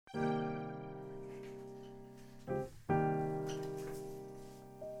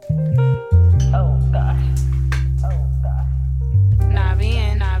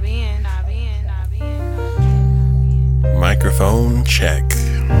Microphone check.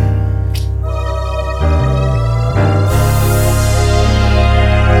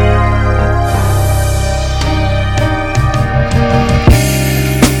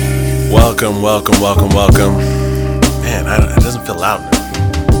 Welcome. Man, it doesn't feel loud enough.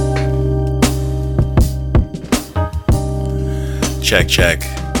 Check.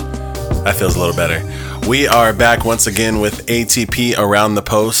 That feels a little better. We are back once again with ATP Around the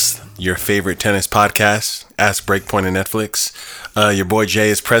Post, your favorite tennis podcast. Ask Breakpoint and Netflix. Your boy Jay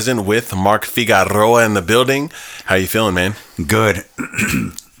is present with Mark Figueroa in the building. How you feeling, man? Good.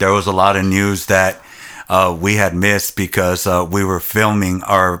 There was a lot of news that we had missed because we were filming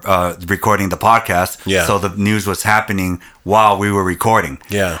or recording the podcast. Yeah. So the news was happening while we were recording.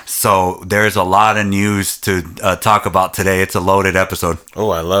 Yeah. So there's a lot of news to talk about today. It's a loaded episode. Oh,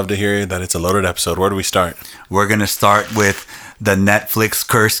 I love to hear that it's a loaded episode. Where do we start? We're going to start with the Netflix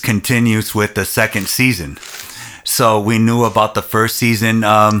curse continues with the second season. So we knew about the first season,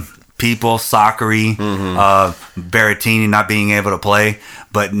 people, Sakari, Berrettini not being able to play.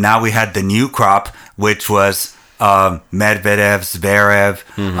 But now we had the new crop, which was Medvedev, Zverev,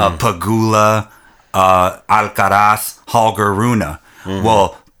 Pegula, Alcaraz, Holger Rune.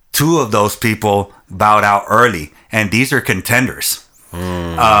 Well, two of those people bowed out early, and these are contenders.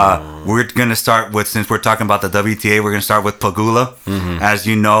 We're going to start with, since we're talking about the WTA, we're going to start with Pegula. As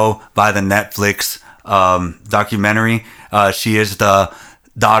you know, by the Netflix documentary, she is the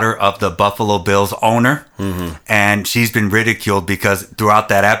daughter of the Buffalo Bills owner, and she's been ridiculed because throughout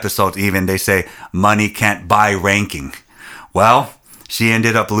that episode, even they say money can't buy ranking. Well, she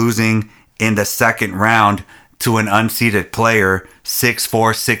ended up losing in the second round to an unseeded player,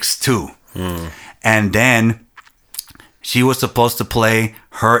 6-4, 6-2. And then she was supposed to play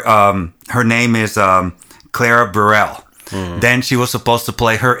her name is Clara Burrell. Then she was supposed to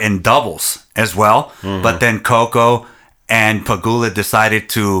play her in doubles as well, but then Coco and Pegula decided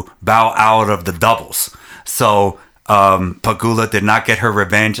to bow out of the doubles. So Pegula did not get her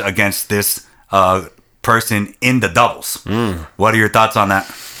revenge against this person in the doubles. What are your thoughts on that?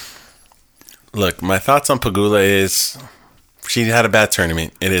 Look, my thoughts on Pegula is she had a bad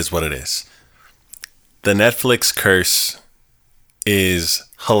tournament. It is what it is. The Netflix curse is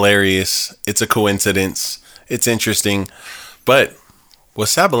hilarious. It's a coincidence. It's interesting. But was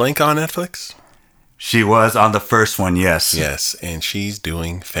Sabalenka on Netflix? She was on the first one, yes. Yes, and she's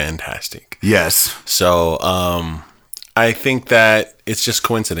doing fantastic. Yes. So I think that it's just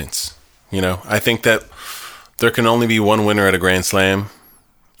coincidence. You know, I think that there can only be one winner at a Grand Slam.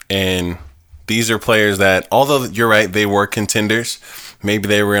 And these are players that, although you're right, they were contenders. Maybe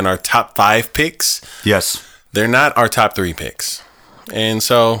they were in our top 5 picks. Yes. They're not our top 3 picks. And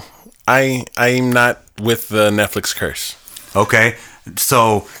so I'm not with the Netflix curse. Okay.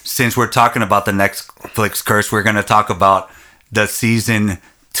 So since we're talking about the Netflix curse, we're going to talk about the season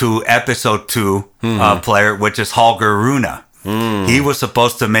 2, episode 2 player, which is Holger Rune. He was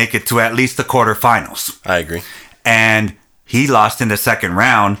supposed to make it to at least the quarterfinals. I agree. And he lost in the second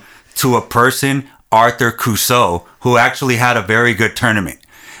round to a person, Arthur Cousot, who actually had a very good tournament.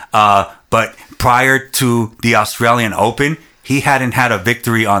 But prior to the Australian Open, he hadn't had a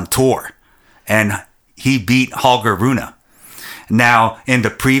victory on tour. And he beat Holger Rune. Now, in the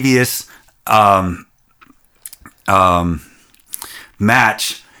previous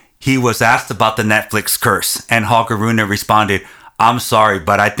match, he was asked about the Netflix curse. And Holger Rune responded, "I'm sorry,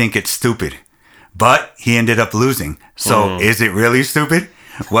 but I think it's stupid." But he ended up losing. So is it really stupid?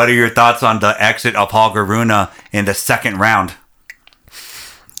 What are your thoughts on the exit of Holger Rune in the second round?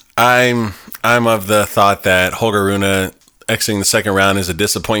 I'm of the thought that Holger Rune exiting the second round is a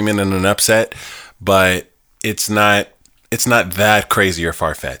disappointment and an upset, but it's not that crazy or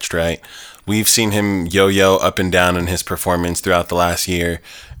far-fetched, right? We've seen him yo-yo up and down in his performance throughout the last year,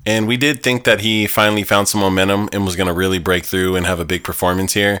 and we did think that he finally found some momentum and was going to really break through and have a big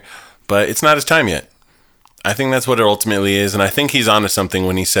performance here, but it's not his time yet. I think that's what it ultimately is, and I think he's onto something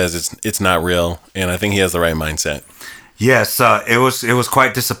when he says it's not real, and I think he has the right mindset. Yes, it was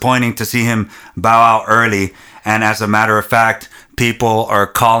quite disappointing to see him bow out early, and as a matter of fact, people are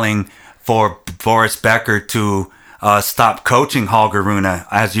calling for Boris Becker to stop coaching Holger Rune.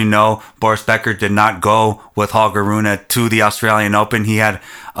 As you know, Boris Becker did not go with Holger Rune to the Australian Open. He had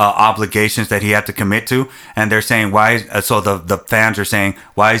obligations that he had to commit to, and they're saying so the fans are saying,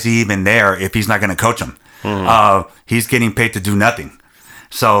 why is he even there if he's not going to coach him? He's getting paid to do nothing.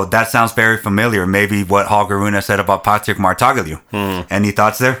 So that sounds very familiar. Maybe what Holger Rune said about Patrick Martagliu. Any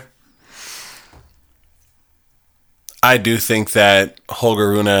thoughts there? I do think that Holger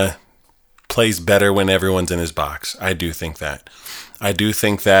Rune plays better when everyone's in his box. I do think that. I do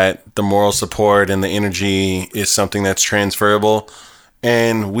think that the moral support and the energy is something that's transferable.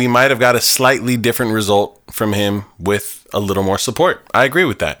 And we might have got a slightly different result from him with a little more support. I agree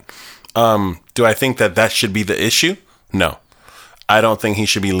with that. Do I think that that should be the issue? No. I don't think he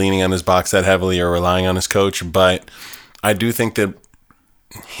should be leaning on his box that heavily or relying on his coach. But I do think that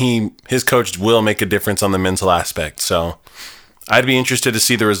his coach will make a difference on the mental aspect. So I'd be interested to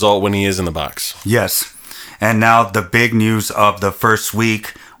see the result when he is in the box. Yes. And now the big news of the first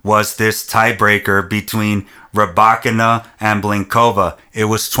week was this tiebreaker between Rybakina and Blinkova. It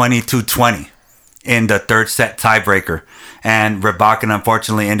was 22-20 in the third set tiebreaker. And Rybakina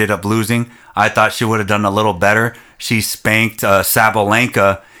unfortunately ended up losing. I thought she would have done a little better. She spanked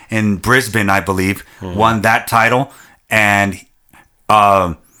Sabalenka in Brisbane, I believe, won that title. And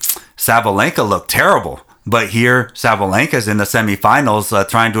Sabalenka looked terrible. But here, Sabalenka's in the semifinals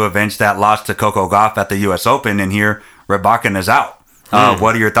trying to avenge that loss to Coco Gauff at the U.S. Open. And here, Rybakina's out.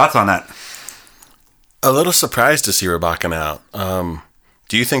 What are your thoughts on that? A little surprised to see Rybakina out.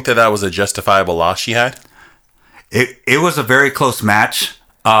 Do you think that that was a justifiable loss she had? It was a very close match.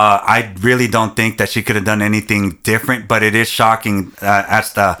 I really don't think that she could have done anything different, but it is shocking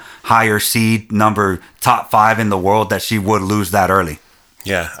as the higher seed number top 5 in the world that she would lose that early.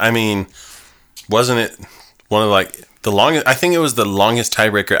 Yeah, I mean, wasn't it one of the longest? I think it was the longest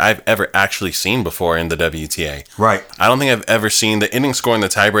tiebreaker I've ever actually seen before in the WTA. Right. I don't think I've ever seen the inning score in the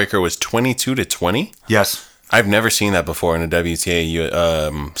tiebreaker was 22-20. Yes. I've never seen that before in a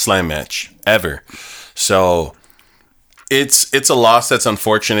WTA slam match ever. So it's a loss that's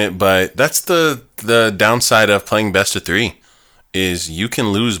unfortunate, but that's the downside of playing best of 3 is you can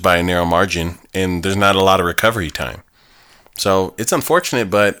lose by a narrow margin and there's not a lot of recovery time. So it's unfortunate,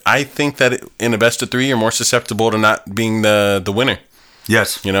 but I think that in a best of 3, you're more susceptible to not being the winner.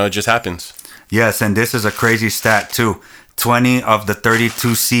 Yes. It just happens. Yes, and this is a crazy stat too. 20 of the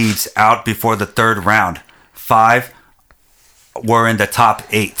 32 seeds out before the third round. 5 were in the top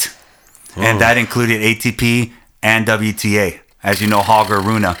 8. And that included ATP and WTA. As you know, Holger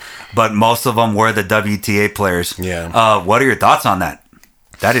Rune. But most of them were the WTA players. Yeah. What are your thoughts on that?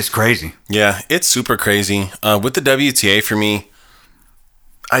 That is crazy. Yeah, it's super crazy. With the WTA, for me,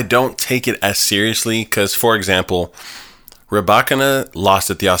 I don't take it as seriously because, for example, Rybakina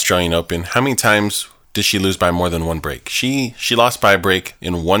lost at the Australian Open. How many times did she lose by more than one break? She lost by a break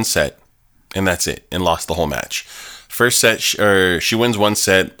in one set, and that's it, and lost the whole match. First set, she wins one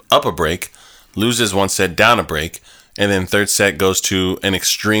set, up a break, loses one set, down a break, and then third set goes to an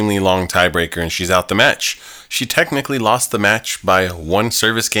extremely long tiebreaker, and she's out the match. She technically lost the match by one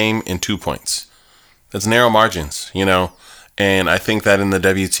service game and 2 points. That's narrow margins, And I think that in the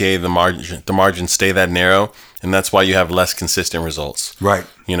WTA, the margins stay that narrow, and that's why you have less consistent results. Right.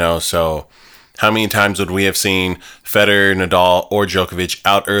 So how many times would we have seen Federer, Nadal, or Djokovic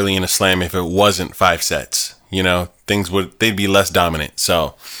out early in a slam if it wasn't 5 sets? They'd be less dominant.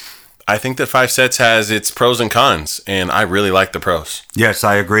 So I think that 5 sets has its pros and cons, and I really like the pros. Yes,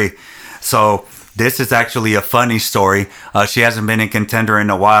 I agree. So this is actually a funny story. She hasn't been in Contender in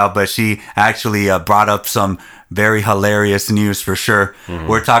a while, but she actually brought up some very hilarious news for sure. Mm-hmm.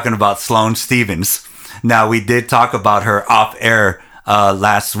 We're talking about Sloane Stephens. Now, we did talk about her off air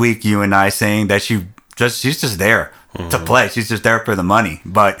last week, you and I, saying that she's just there to play. She's just there for the money.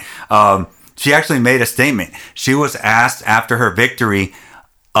 But she actually made a statement. She was asked after her victory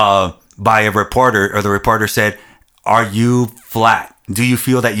by a reporter, or the reporter said, "Are you flat? Do you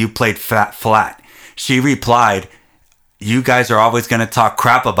feel that you played flat?" She replied, "You guys are always going to talk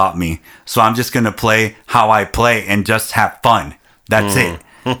crap about me, so I'm just going to play how I play and just have fun. That's it."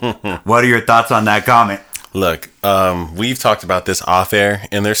 What are your thoughts on that comment? Look, we've talked about this off air,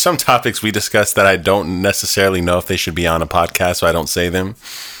 and there's some topics we discussed that I don't necessarily know if they should be on a podcast, so I don't say them.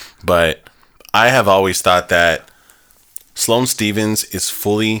 But I have always thought that Sloane Stephens is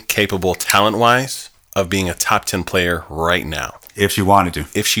fully capable, talent-wise, of being a top 10 player right now. If she wanted to.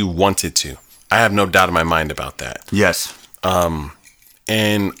 If she wanted to. I have no doubt in my mind about that. Yes.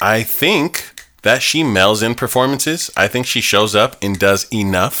 And I think that she melds in performances. I think she shows up and does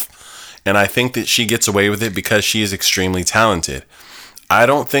enough. And I think that she gets away with it because she is extremely talented. I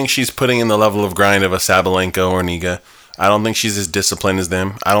don't think she's putting in the level of grind of a Sabalenka or Niga. I don't think she's as disciplined as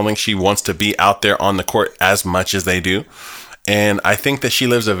them. I don't think she wants to be out there on the court as much as they do. And I think that she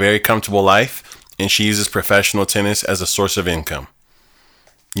lives a very comfortable life, and she uses professional tennis as a source of income.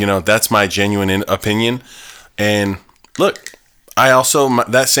 That's my genuine opinion. And look, I also,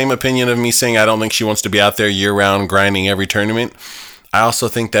 that same opinion of me saying I don't think she wants to be out there year-round grinding every tournament. I also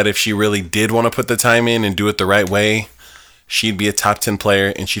think that if she really did want to put the time in and do it the right way, she'd be a top 10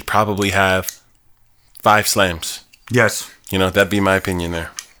 player, and she'd probably have 5 slams. Yes. That'd be my opinion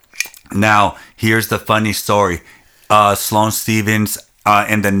there. Now, here's the funny story. Sloane Stephens,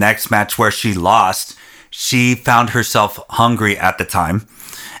 in the next match where she lost, she found herself hungry at the time,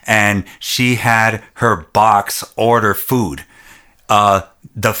 and she had her box order food.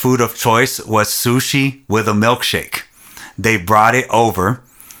 The food of choice was sushi with a milkshake. They brought it over.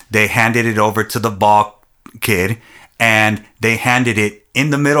 They handed it over to the ball kid, and they handed it in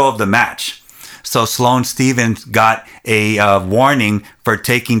the middle of the match. So Sloane Stephens got a warning for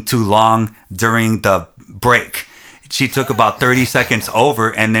taking too long during the break. She took about 30 seconds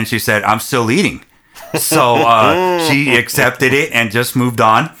over, and then she said, "I'm still eating." So she accepted it and just moved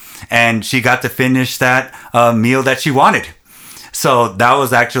on, and she got to finish that meal that she wanted. So that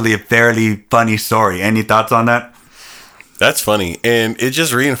was actually a fairly funny story. Any thoughts on that? That's funny. And it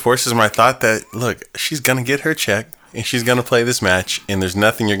just reinforces my thought that, look, she's going to get her check and she's going to play this match, and there's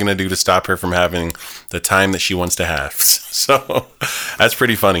nothing you're going to do to stop her from having the time that she wants to have. So that's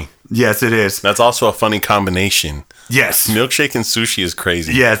pretty funny. Yes, it is. That's also a funny combination. Yes. Milkshake and sushi is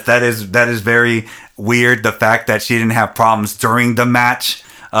crazy. Yes, that is very weird. The fact that she didn't have problems during the match,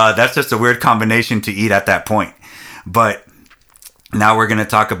 that's just a weird combination to eat at that point. But now we're going to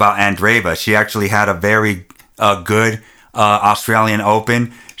talk about Andreeva. She actually had a very good Australian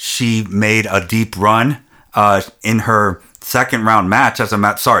Open. She made a deep run in her third round match.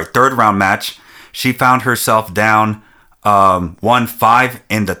 She found herself down 1-5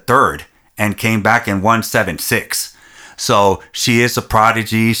 in the third and came back and won 7-6. So she is a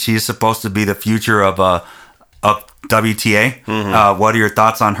prodigy. She is supposed to be the future of WTA. Mm-hmm. What are your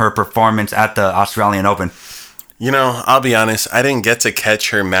thoughts on her performance at the Australian Open? I'll be honest. I didn't get to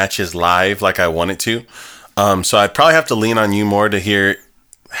catch her matches live like I wanted to. So I'd probably have to lean on you more to hear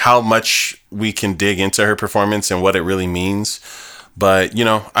how much we can dig into her performance and what it really means. But,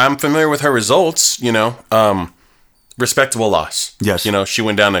 I'm familiar with her results, respectable loss. Yes. She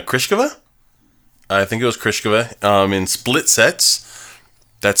went down to Krishkova. I think it was Krishkova in split sets.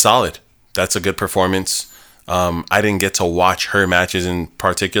 That's solid. That's a good performance. I didn't get to watch her matches in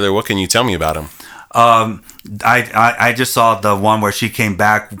particular. What can you tell me about them? I just saw the one where she came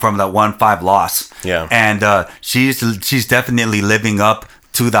back from that 1-5 loss. Yeah. And she's definitely living up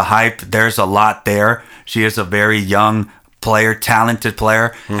to the hype. There's a lot there. She is a very young player, talented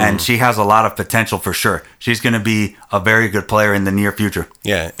player, and she has a lot of potential for sure. She's going to be a very good player in the near future.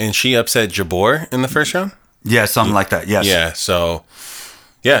 Yeah, and she upset Jabeur in the first round? Yeah, something like that, yes. Yeah, so,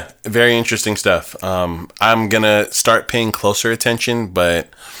 yeah, very interesting stuff. I'm going to start paying closer attention, but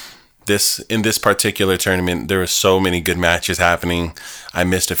in this particular tournament, there were so many good matches happening. I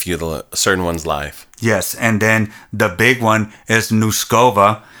missed a few of the certain ones live. Yes, and then the big one is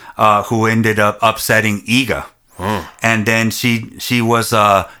Nuskova, who ended up upsetting Iga. And then she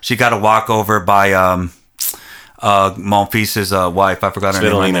got a walkover by Monfils's wife. I forgot her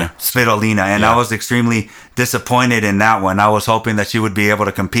name. Svitolina. And I was extremely disappointed in that one. I was hoping that she would be able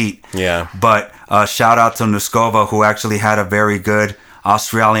to compete. Yeah. But shout out to Nuskova, who actually had a very good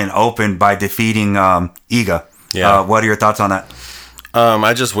Australian Open by defeating Iga. Yeah. What are your thoughts on that?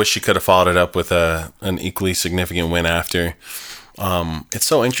 I just wish she could have followed it up with an equally significant win after. It's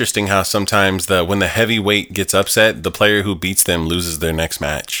so interesting how sometimes when the heavyweight gets upset, the player who beats them loses their next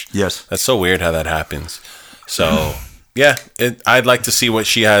match. Yes. That's so weird how that happens. So, yeah, I'd like to see what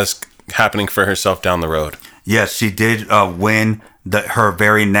she has happening for herself down the road. Yes, she did win her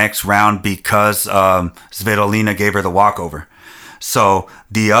very next round because Svitolina gave her the walkover. So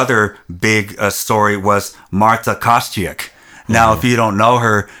the other big story was Marta Kostyuk. Now, if you don't know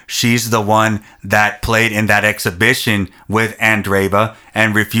her, she's the one that played in that exhibition with Andreeva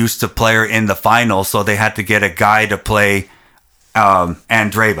and refused to play her in the finals, so they had to get a guy to play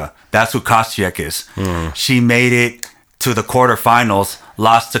Andreeva. That's who Kostyuk is. She made it to the quarterfinals,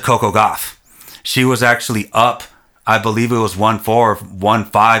 lost to Coco Gauff. She was actually up, I believe it was 1-4 or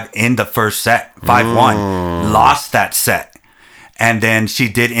 1-5 in the first set, 5-1. Lost that set. And then she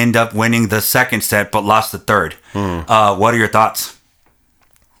did end up winning the second set, but lost the third. What are your thoughts?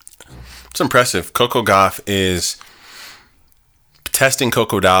 It's impressive. Coco Gauff is testing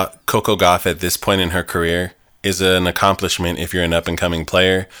Coco Gauff at this point in her career is an accomplishment if you're an up-and-coming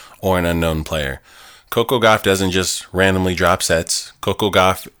player or an unknown player. Coco Gauff doesn't just randomly drop sets. Coco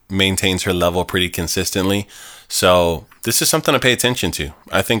Gauff maintains her level pretty consistently. So this is something to pay attention to.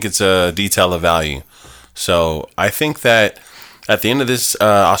 I think it's a detail of value. So I think that at the end of this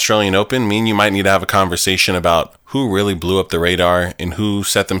Australian Open, me and you might need to have a conversation about who really blew up the radar and who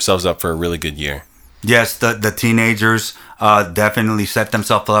set themselves up for a really good year. Yes, the teenagers definitely set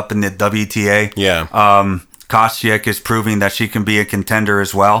themselves up in the WTA. Yeah. Kostyuk is proving that she can be a contender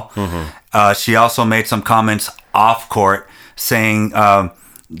as well. She also made some comments off court saying,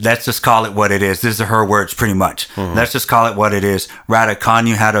 let's just call it what it is. These are her words pretty much. Let's just call it what it is.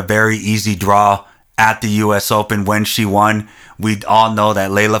 Raducanu had a very easy draw at the U.S. Open when she won. We all know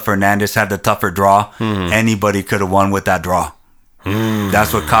that Leylah Fernandez had the tougher draw. Anybody could have won with that draw.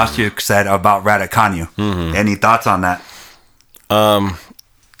 That's what Kostyuk said about Raducanu. Any thoughts on that?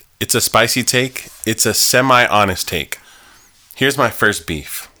 It's a spicy take. It's a semi-honest take. Here's my first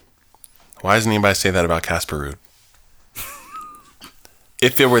beef. Why doesn't anybody say that about Casper Ruud?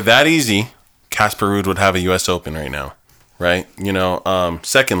 If it were that easy, Casper Ruud would have a U.S. Open right now, right?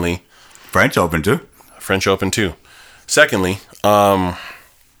 Secondly... French Open, too. French Open, too. Secondly,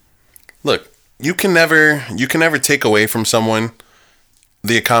 look, you can never take away from someone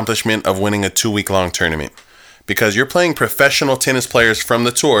the accomplishment of winning a 2-week-long tournament because you're playing professional tennis players from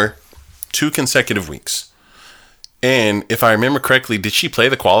the tour 2 consecutive weeks. And if I remember correctly, did she play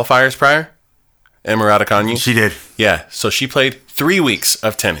the qualifiers prior? Emma Raducanu? She did. Yeah, so she played 3 weeks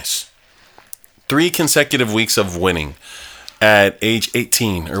of tennis. 3 consecutive weeks of winning at age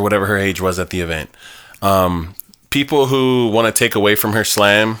 18 or whatever her age was at the event. People who want to take away from her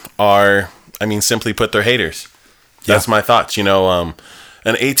slam are, simply put, they're haters. That's my thoughts.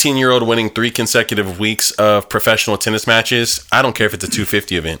 An 18-year-old winning 3 consecutive weeks of professional tennis matches, I don't care if it's a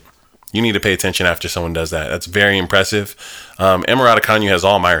 250 event. You need to pay attention after someone does that. That's very impressive. Emma Raducanu has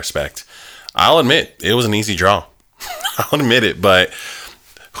all my respect. I'll admit, it was an easy draw. I'll admit it, but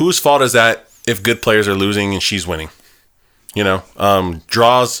whose fault is that if good players are losing and she's winning?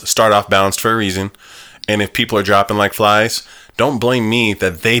 Draws start off balanced for a reason, and if people are dropping like flies, don't blame me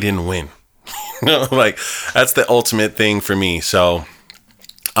that they didn't win. That's the ultimate thing for me. So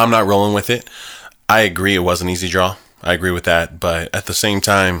I'm not rolling with it. I agree it was an easy draw. I agree with that. But at the same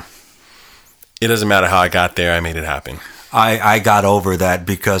time, it doesn't matter how I got there. I made it happen. I got over that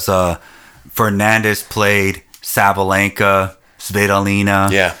because Fernandez played Sabalenka,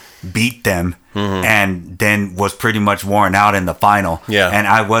 Svitolina, beat them, and then was pretty much worn out in the final. Yeah. And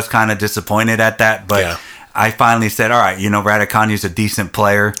I was kind of disappointed at that. But I finally said, all right, Raducanu's a decent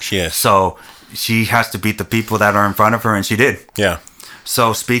player. She is. So she has to beat the people that are in front of her, and she did. Yeah.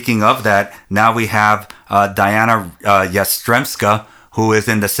 So speaking of that, now we have Diana Yastremska, who is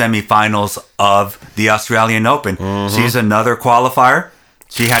in the semifinals of the Australian Open. She's another qualifier.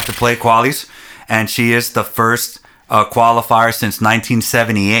 She had to play qualies, and she is the first qualifier since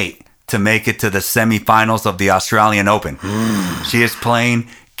 1978 to make it to the semifinals of the Australian Open. She is playing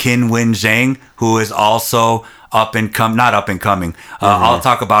Qinwen Zheng, who is also not up and coming. I'll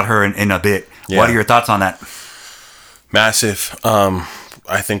talk about her in a bit. Yeah. What are your thoughts on that? Massive.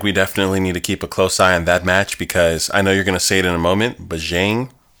 I think we definitely need to keep a close eye on that match because I know you're going to say it in a moment, but Zhang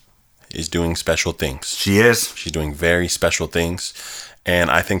is doing special things. She is. She's doing very special things.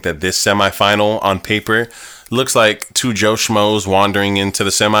 And I think that this semifinal on paper looks like 2 Joe Schmoes wandering into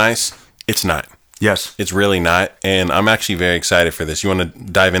the semis. It's not. Yes. It's really not. And I'm actually very excited for this. You want to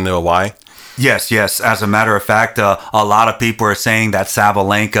dive into a why? Yes. As a matter of fact, a lot of people are saying that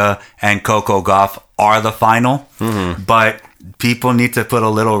Sabalenka and Coco Gauff are the final, but people need to put a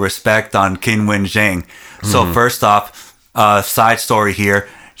little respect on Qinwen Zheng. So first off, side story here,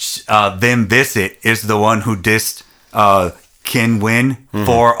 Vim Bissett is the one who dissed Qinwen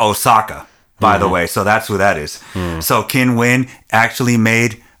for Osaka, by the way. So that's who that is. So Qinwen actually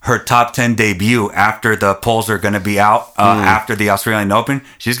made her top 10 debut after the polls are going to be out after the Australian Open.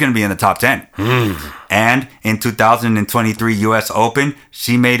 She's going to be in the top 10. And in 2023 U.S. Open,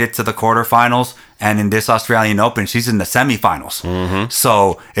 she made it to the quarterfinals. And in this Australian Open, she's in the semifinals.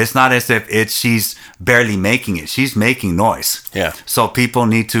 So it's not as if she's barely making it. She's making noise. Yeah. So people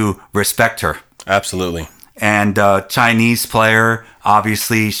need to respect her. Absolutely. And Chinese player,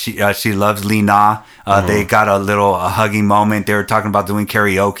 obviously, she loves Li Na. They got a hugging moment. They were talking about doing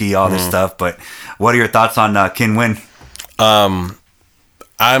karaoke, all this stuff. But what are your thoughts on Qinwen?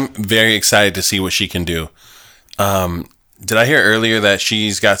 I'm very excited to see what she can do. Did I hear earlier that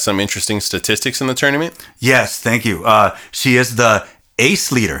she's got some interesting statistics in the tournament? Yes, thank you. She is the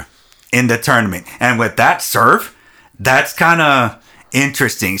ace leader in the tournament. And with that serve, that's kind of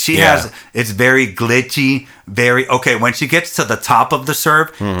interesting. It's very glitchy, when she gets to the top of the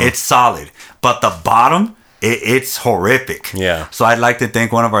serve, it's solid. But the bottom, it's horrific. Yeah. So I'd like to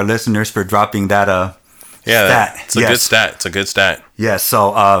thank one of our listeners for dropping that stat. It's a good stat. It's a good stat. Yes.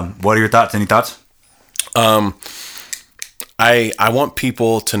 So what are your thoughts? Any thoughts? I want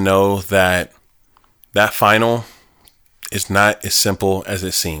people to know that final is not as simple as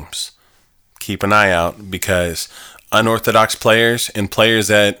it seems. Keep an eye out because unorthodox players and players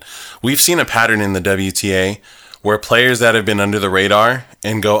that we've seen a pattern in the WTA where players that have been under the radar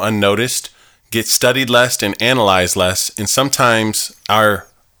and go unnoticed get studied less and analyzed less. And sometimes our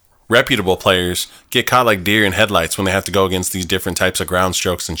reputable players get caught like deer in headlights when they have to go against these different types of ground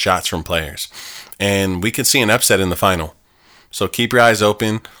strokes and shots from players. And we could see an upset in the final. So keep your eyes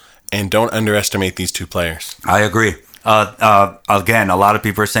open and don't underestimate these two players. I agree. Again, a lot of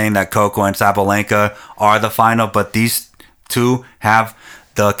people are saying that Coco and Sabalenka are the final, but these two have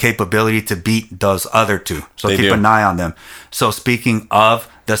the capability to beat those other two. So keep an eye on them. So speaking of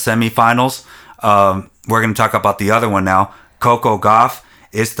the semifinals, we're going to talk about the other one now. Coco Gauff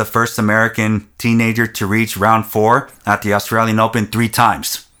is the first American teenager to reach round 4 at the Australian Open 3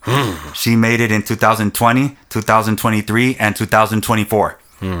 times. She made it in 2020, 2023, and 2024.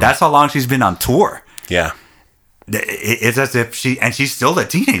 That's how long she's been on tour. Yeah. It's as if she's still a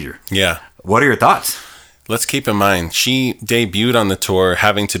teenager. Yeah. What are your thoughts? Let's keep in mind, she debuted on the tour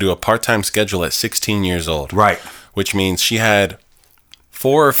having to do a part-time schedule at 16 years old. Right. Which means she had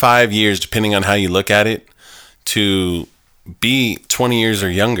 4 or 5 years, depending on how you look at it, to be 20 years or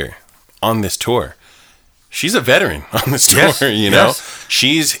younger on this tour. She's a veteran on this tour, you know? Yes.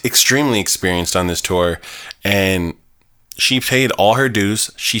 She's extremely experienced on this tour, and she paid all her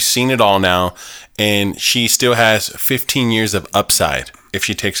dues. She's seen it all now, and she still has 15 years of upside if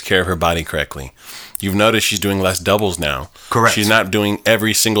she takes care of her body correctly. You've noticed she's doing less doubles now. Correct. She's not doing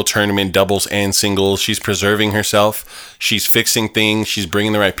every single tournament, doubles and singles. She's preserving herself. She's fixing things. She's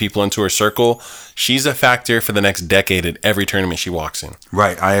bringing the right people into her circle. She's a factor for the next decade at every tournament she walks in.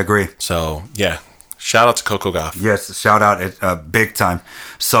 Right, I agree. So, yeah. Shout out to Coco Gauff. Yes, shout out big time.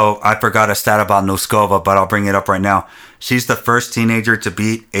 So I forgot a stat about Noskova, but I'll bring it up right now. She's the first teenager to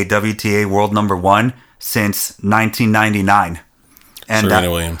beat a WTA world number 1 since 1999. And Serena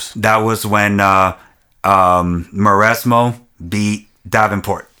Williams. That was when Mauresmo beat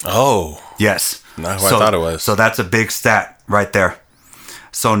Davenport. Oh. Yes. Not who I thought it was. So that's a big stat right there.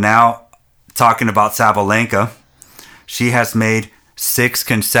 So now, talking about Sabalenka, she has made 6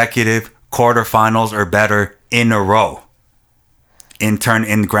 consecutive quarterfinals or better in a row in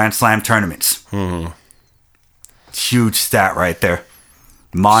Grand Slam tournaments. Huge stat right there.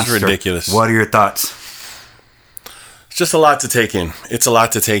 Monster. It's ridiculous. What are your thoughts? It's just a lot to take in. It's a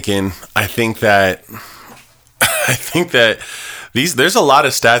lot to take in. I think that there's a lot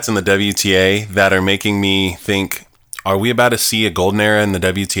of stats in the WTA that are making me think, are we about to see a golden era in the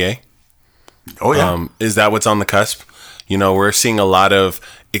WTA? Oh yeah. Is that what's on the cusp? You know, we're seeing a lot of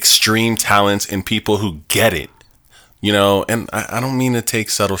extreme talents and people who get it. You know, and I don't mean to take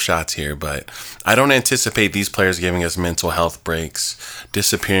subtle shots here, but I don't anticipate these players giving us mental health breaks,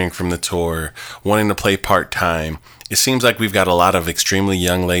 disappearing from the tour, wanting to play part-time. It seems like we've got a lot of extremely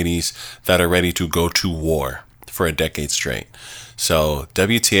young ladies that are ready to go to war for a decade straight. So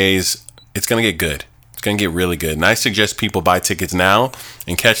WTA's, it's going to get good. It's going to get really good. And I suggest people buy tickets now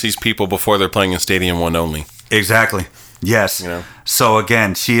and catch these people before they're playing in Stadium 1 only. Exactly. Yes. You know? So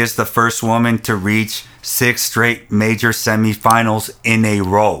again, she is the first woman to reach 6 straight major semifinals in a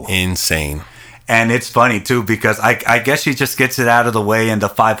row. Insane. And it's funny too, because I guess she just gets it out of the way in the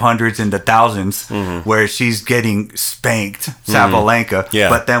 500s and the 1000s where she's getting spanked, Sabalenka. Yeah.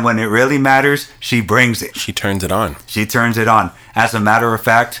 But then when it really matters, she brings it. She turns it on. She turns it on. As a matter of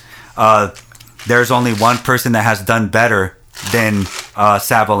fact, there's only one person that has done better than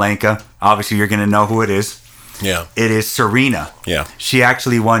Sabalenka. Obviously, you're going to know who it is. Yeah. It is Serena. Yeah. She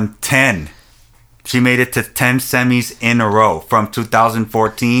actually won 10. She made it to 10 semis in a row from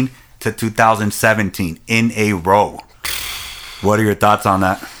 2014 to 2017 in a row. What are your thoughts on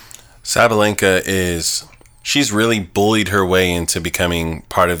that? Sabalenka she's really bullied her way into becoming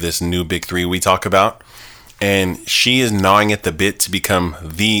part of this new big three we talk about. And she is gnawing at the bit to become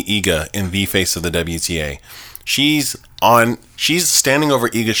the Iga and the face of the WTA. She's standing over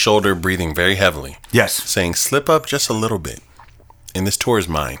Iga's shoulder, breathing very heavily. Yes. Saying, slip up just a little bit. And this tour is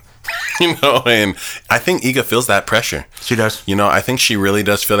mine. You know, and I think Iga feels that pressure. She does. You know, I think she really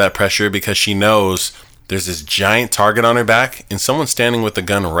does feel that pressure because she knows there's this giant target on her back and someone's standing with a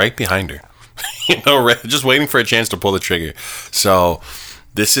gun right behind her. You know, just waiting for a chance to pull the trigger. So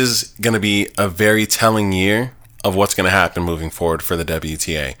this is going to be a very telling year of what's going to happen moving forward for the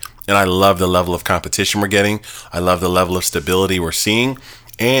WTA. And I love the level of competition we're getting. I love the level of stability we're seeing.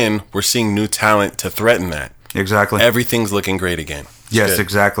 And we're seeing new talent to threaten that. Exactly. Everything's looking great again. Yes, good.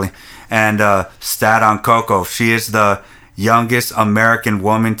 Exactly. And stat on Coco, she is the youngest American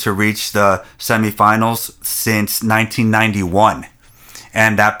woman to reach the semifinals since 1991.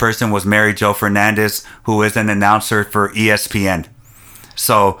 And that person was Mary Jo Fernandez, who is an announcer for ESPN.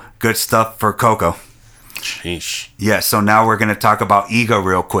 So, good stuff for Coco. Sheesh. Yeah, so now we're going to talk about Iga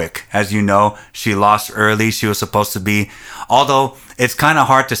real quick. As you know, she lost early. She was supposed to be, although it's kind of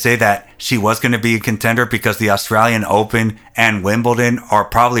hard to say that she was going to be a contender because the Australian Open and Wimbledon are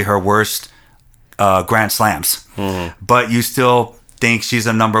probably her worst Grand Slams. But you still think she's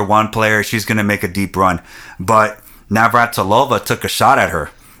a number one player. She's going to make a deep run. But Navratilova took a shot at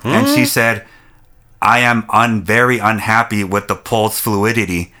her. And she said, I am very unhappy with the pulse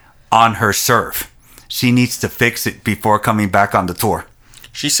fluidity on her serve. She needs to fix it before coming back on the tour.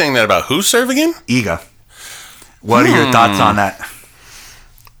 She's saying that about whose serve again? Iga. What are your thoughts on that?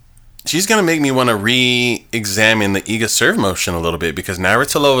 She's going to make me want to re-examine the Iga serve motion a little bit because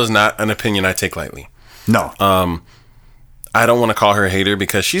Navratilova is not an opinion I take lightly. No. I don't want to call her a hater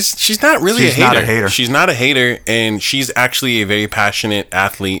because she's not really a hater. Not a hater. She's not a hater, and she's actually a very passionate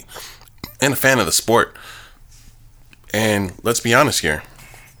athlete and a fan of the sport. And let's be honest here.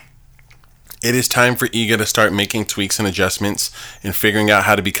 It is time for Iga to start making tweaks and adjustments and figuring out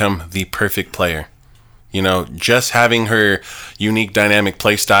how to become the perfect player. You know, just having her unique dynamic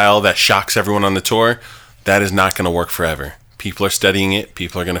play style that shocks everyone on the tour, that is not going to work forever. People are studying it.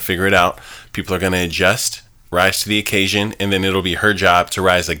 People are going to figure it out. People are going to adjust, rise to the occasion, and then it'll be her job to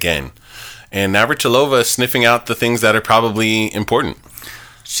rise again. And Navratilova is sniffing out the things that are probably important.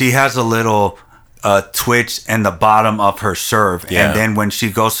 She has a little twitch in the bottom of her serve. Yeah. And then when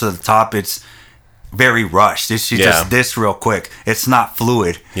she goes to the top, it's very rushed. She just this real quick. It's not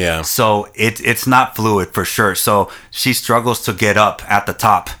fluid. Yeah. So it's not fluid for sure. So she struggles to get up at the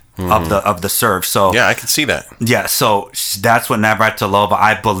top of the serve. So yeah, I can see that. Yeah. So that's what Navratilova,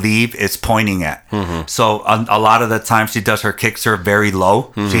 I believe, is pointing at. So a lot of the time she does her kick serve very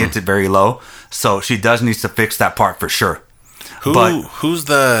low. She hits it very low. So she does need to fix that part for sure.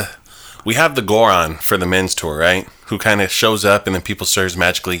 We have the Goran for the men's tour, right? Who kind of shows up and then people's serves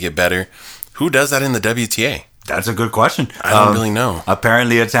magically get better. Who does that in the WTA? That's a good question. I don't really know.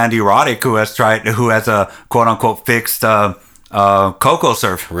 Apparently, it's Andy Roddick who has a quote unquote fixed Coco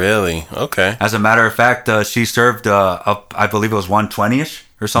serve. Really? Okay. As a matter of fact, she served up, I believe it was 120ish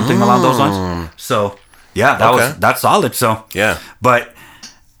or something along those lines. So yeah, that's solid. So yeah, but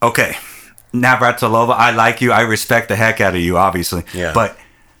okay, Navratilova, I like you. I respect the heck out of you, obviously. Yeah. But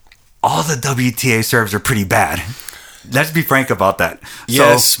all the WTA serves are pretty bad. Let's be frank about that.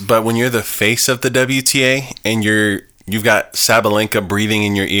 Yes, but when you're the face of the WTA and you've got Sabalenka breathing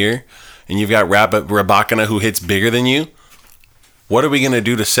in your ear and you've got Rybakina who hits bigger than you, what are we going to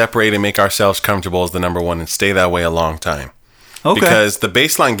do to separate and make ourselves comfortable as the number one and stay that way a long time? Okay. Because the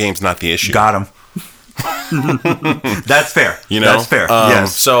baseline game's not the issue. Got him. That's fair. That's fair.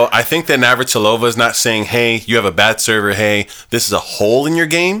 Yes. So I think that Navratilova is not saying, hey, you have a bad server. Hey, this is a hole in your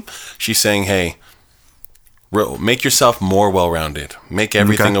game. She's saying, hey, make yourself more well-rounded. Make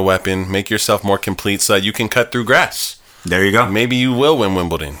everything a weapon. Make yourself more complete so that you can cut through grass. There you go. Maybe you will win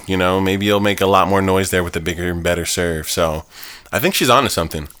Wimbledon. Maybe you'll make a lot more noise there with a bigger and better serve. So I think she's on to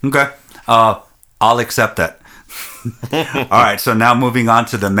something. Okay. I'll accept that. All right. So now moving on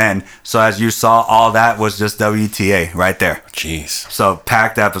to the men. So as you saw, all that was just WTA right there. Jeez. So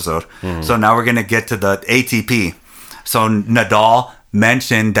packed episode. So now we're going to get to the ATP. So Nadal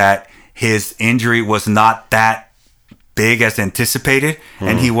mentioned that his injury was not that big as anticipated,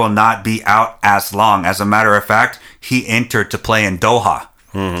 and he will not be out as long. As a matter of fact, he entered to play in Doha.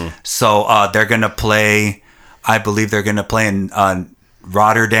 So they're going to play, I believe they're going to play in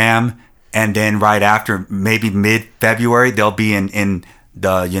Rotterdam, and then right after, maybe mid-February, they'll be in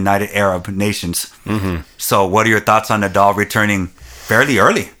the United Arab Nations. So what are your thoughts on Nadal returning fairly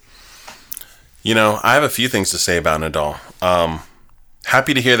early? I have a few things to say about Nadal.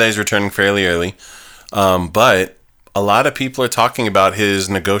 Happy to hear that he's returning fairly early. But a lot of people are talking about his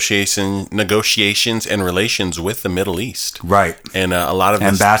negotiations and relations with the Middle East. Right. And a lot of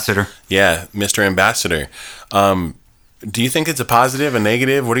Ambassador. Mr. Ambassador. Do you think it's a positive, a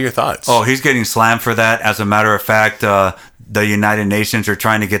negative? What are your thoughts? Oh, he's getting slammed for that. As a matter of fact, the United Nations are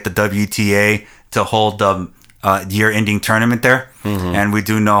trying to get the WTA to hold the year-ending tournament there. And we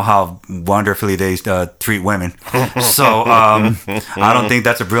do know how wonderfully they treat women. So I don't think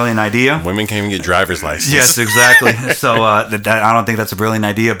that's a brilliant idea. Women can't even get driver's license. Yes, exactly. So I don't think that's a brilliant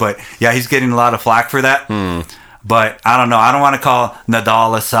idea. But yeah, he's getting a lot of flack for that. But I don't know. I don't want to call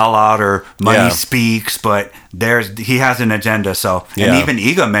Nadal a sellout or money speaks, but he has an agenda. So and even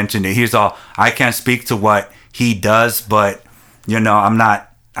Iga mentioned it. He's all, I can't speak to what he does, but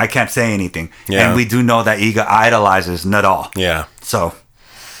I can't say anything. Yeah. And we do know that Iga idolizes Nadal. Yeah. So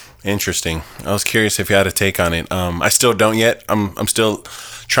interesting. I was curious if you had a take on it. I still don't yet. I'm still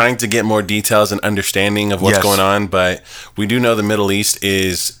trying to get more details and understanding of what's Yes. going on. But we do know the Middle East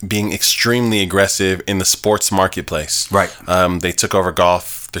is being extremely aggressive in the sports marketplace. Right. They took over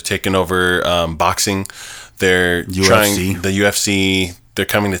golf. They're taking over boxing. They're UFC. trying the UFC.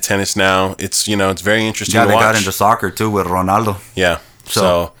 They're coming to tennis now. It's it's very interesting. Yeah, to they watch. got into soccer too with Ronaldo. Yeah.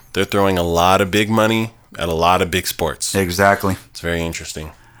 So they're throwing a lot of big money at a lot of big sports. Exactly. It's very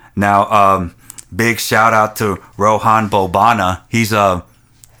interesting. Now, big shout out to Rohan Bobana. He's a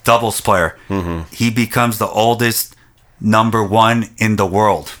doubles player. Mm-hmm. He becomes the oldest number one in the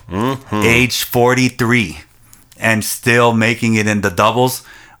world, age 43, and still making it in the doubles.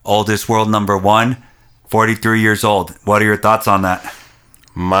 Oldest world number one, 43 years old. What are your thoughts on that?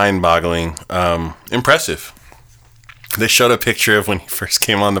 Mind-boggling. Impressive. They showed a picture of when he first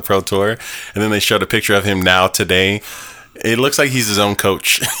came on the Pro Tour, and then they showed a picture of him now today. It looks like he's his own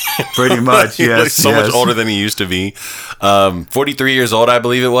coach. Pretty much, He yes. looks so much older than he used to be. 43 years old, I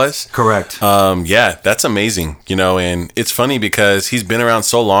believe it was. Correct. Yeah, that's amazing. And it's funny because he's been around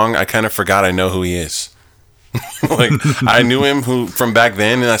so long, I kind of forgot I know who he is. Like, I knew him from back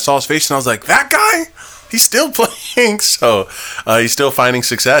then, and I saw his face, and I was like, that guy? He's still playing. So he's still finding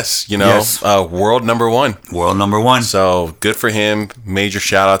success, Yes. World number one. World number one. So good for him. Major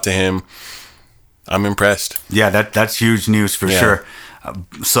shout out to him. I'm impressed. Yeah, that's huge news for Yeah. sure.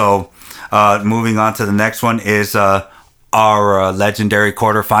 So moving on to the next one is our legendary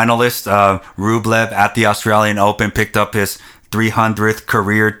quarterfinalist, Rublev at the Australian Open, picked up his 300th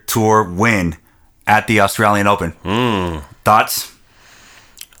career tour win at the Australian Open. Thoughts?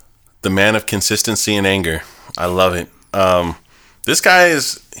 The man of consistency and anger. I love it. This guy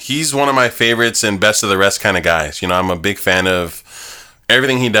he's one of my favorites and best of the rest kind of guys. I'm a big fan of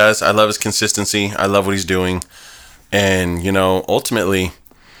everything he does. I love his consistency. I love what he's doing. And, ultimately,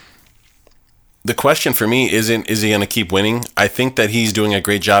 the question for me isn't, is he going to keep winning? I think that he's doing a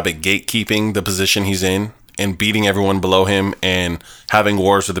great job at gatekeeping the position he's in and beating everyone below him and having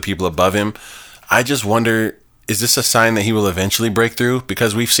wars with the people above him. I just wonder, is this a sign that he will eventually break through?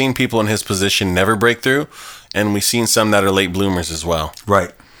 Because we've seen people in his position never break through, and we've seen some that are late bloomers as well.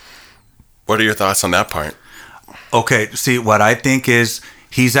 Right. What are your thoughts on that part? Okay, see, what I think is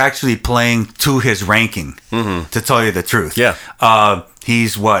he's actually playing to his ranking, to tell you the truth. Yeah.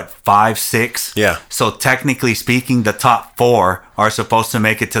 He's, 5'6"? Yeah. So technically speaking, the top four are supposed to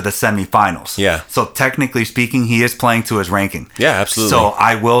make it to the semifinals. Yeah. So technically speaking, he is playing to his ranking. Yeah, absolutely. So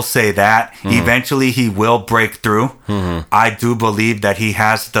I will say that eventually he will break through. I do believe that he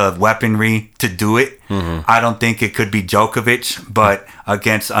has the weaponry to do it. I don't think it could be Djokovic, but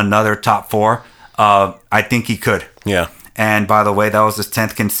against another top four, I think he could. Yeah. And by the way, that was his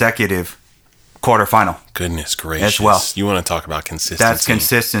 10th consecutive quarterfinal. Goodness gracious. As well. You want to talk about consistency. That's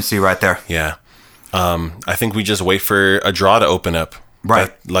consistency right there. Yeah. I think we just wait for a draw to open up.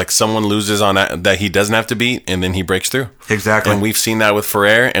 Right. Like someone loses on that he doesn't have to beat, and then he breaks through. Exactly. And we've seen that with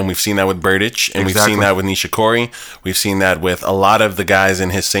Ferrer, and we've seen that with Berdych, and we've seen that with Nishikori. We've seen that with a lot of the guys in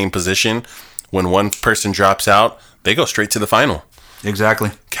his same position. When one person drops out, they go straight to the final. Exactly.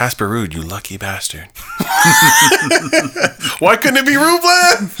 Casper Ruud, you lucky bastard. Why couldn't it be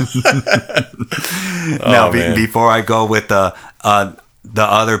Rublev? Now, before I go with the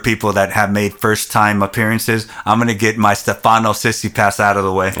other people that have made first-time appearances, I'm going to get my Stefano Tsitsipas out of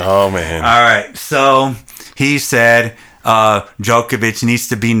the way. Oh, man. All right. So he said Djokovic needs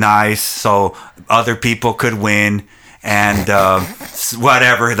to be nice so other people could win. And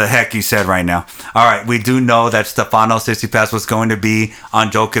whatever the heck he said right now. All right, we do know that Stefano Tsitsipas was going to be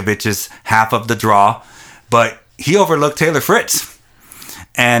on Djokovic's half of the draw, but he overlooked Taylor Fritz.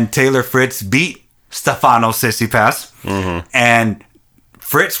 And Taylor Fritz beat Stefano Tsitsipas. And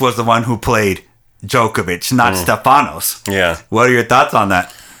Fritz was the one who played Djokovic, not Stefanos. Yeah. What are your thoughts on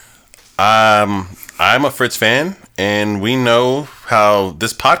that? I'm a Fritz fan, and we know how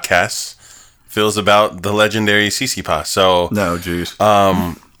this podcast feels about the legendary Tsitsipas. So No, jeez.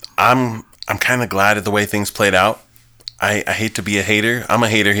 I'm kind of glad at the way things played out. I hate to be a hater. I'm a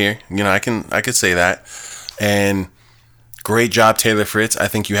hater here. I could say that. And great job, Taylor Fritz. I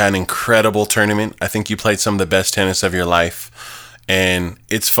think you had an incredible tournament. I think you played some of the best tennis of your life. And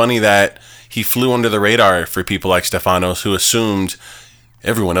it's funny that he flew under the radar for people like Stefanos, who assumed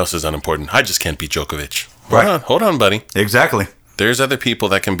everyone else is unimportant. I just can't beat Djokovic. Hold on, buddy. Exactly. There's other people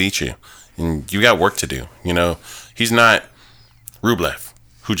that can beat you. And you got work to do. He's not Rublev,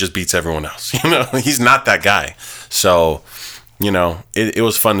 who just beats everyone else. He's not that guy. So, it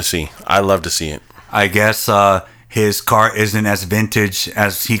was fun to see. I love to see it. I guess his car isn't as vintage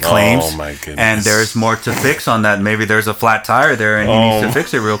as he claims. Oh, my goodness. And there's more to fix on that. Maybe there's a flat tire there and he needs to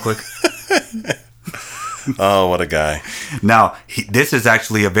fix it real quick. Oh, what a guy. Now, this is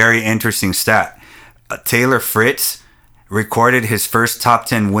actually a very interesting stat. Taylor Fritz recorded his first top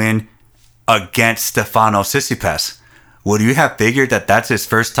 10 win against Stefano Tsitsipas. Would you have figured that that's his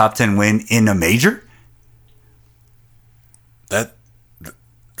first top 10 win in a major?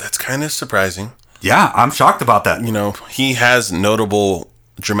 That's kind of surprising. Yeah, I'm shocked about that. You know, he has notable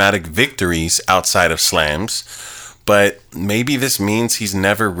dramatic victories outside of slams, but maybe this means he's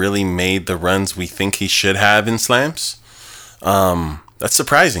never really made the runs we think he should have in slams. That's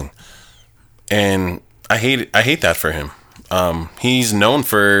surprising. And I hate that for him. He's known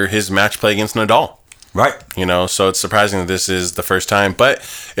for his match play against Nadal. Right. You know, so it's surprising that this is the first time, but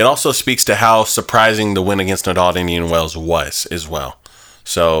it also speaks to how surprising the win against Nadal at Indian Wells was as well.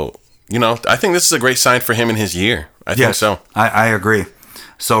 So, you know, I think this is a great sign for him in his year. I think so. I agree.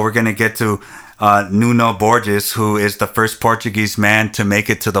 So we're going to get to Nuno Borges, who is the first Portuguese man to make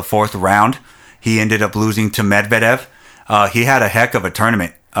it to the fourth round. He ended up losing to Medvedev. He had a heck of a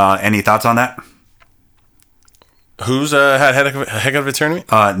tournament. Any thoughts on that? Who's had a heck of a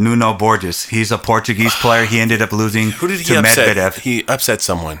tournament? Nuno Borges. He's a Portuguese player. He ended up losing Who did he to upset? Medvedev. He upset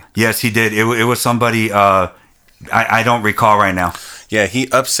someone. Yes, he did. It was somebody, I don't recall right now. Yeah,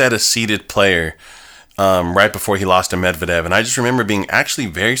 he upset a seeded player right before he lost to Medvedev. And I just remember being actually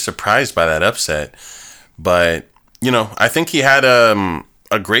very surprised by that upset. But, you know, I think he had a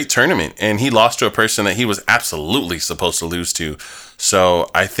great tournament. And he lost to a person that he was absolutely supposed to lose to. So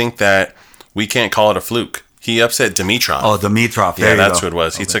I think that we can't call it a fluke. He upset Dimitrov. Oh, Dimitrov. Yeah, that's what it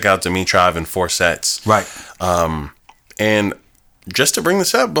was. Okay. He took out Dimitrov in 4 sets. Right. And just to bring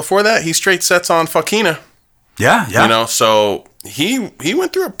this up, before that, he straight sets on Fokina. Yeah. You know, so he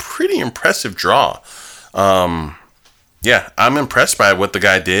went through a pretty impressive draw. Yeah, I'm impressed by what the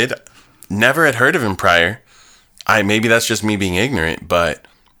guy did. Never had heard of him prior. Maybe that's just me being ignorant, but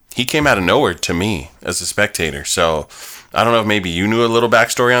he came out of nowhere to me as a spectator. So I don't know if maybe you knew a little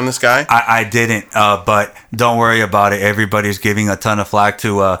backstory on this guy. I didn't, but don't worry about it. Everybody's giving a ton of flack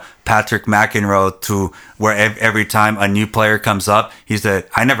to Patrick McEnroe, to where every time a new player comes up, he said,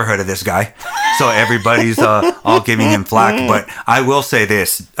 I never heard of this guy. So everybody's all giving him flack. But I will say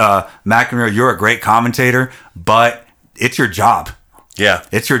this, McEnroe, you're a great commentator, but it's your job. Yeah.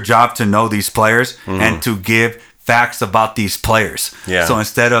 It's your job to know these players and to give facts about these players. Yeah. So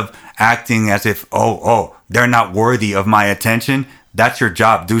instead of acting as if, they're not worthy of my attention, that's your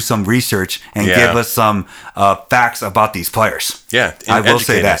job. Do some research and give us some facts about these players. Yeah, I will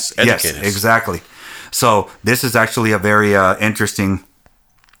say that. Yes, exactly. So this is actually a very interesting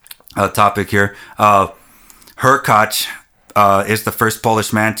topic here. Hurkacz is the first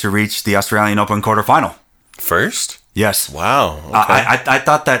Polish man to reach the Australian Open quarterfinal. First? Yes. Wow. Okay. I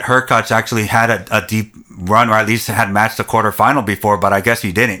thought that Hurkacz actually had a deep run, or at least had matched the quarterfinal before, but I guess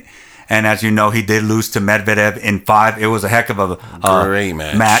he didn't. And as you know, he did lose to Medvedev in 5. It was a heck of a great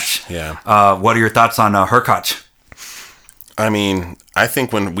match. Yeah. What are your thoughts on Hurkacz? I mean, I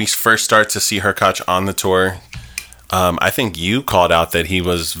think when we first start to see Hurkacz on the tour, I think you called out that he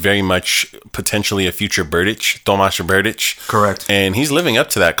was very much potentially a future Tomasz Berdych. Correct. And he's living up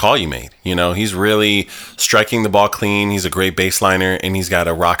to that call you made. You know, he's really striking the ball clean. He's a great baseliner, and he's got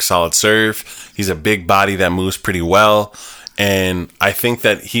a rock solid serve. He's a big body that moves pretty well. And I think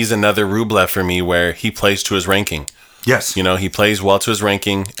that he's another Rublev for me, where he plays to his ranking. Yes. You know, he plays well to his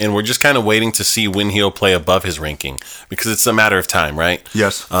ranking, and we're just kind of waiting to see when he'll play above his ranking, because it's a matter of time, right?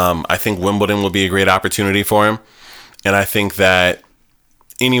 Yes. I think Wimbledon will be a great opportunity for him. And I think that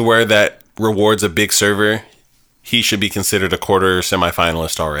anywhere that rewards a big server, he should be considered a quarter or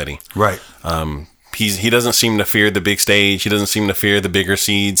semifinalist already. Right. He doesn't seem to fear the big stage. He doesn't seem to fear the bigger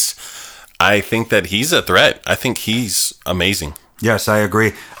seeds. I think that he's a threat. I think he's amazing. Yes, I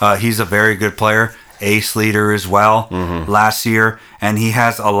agree. He's a very good player, ace leader as well last year, and he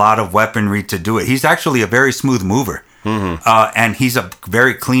has a lot of weaponry to do it. He's actually a very smooth mover, and he's a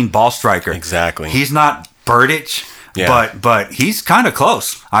very clean ball striker. Exactly. He's not Berdych. Yeah. But he's kind of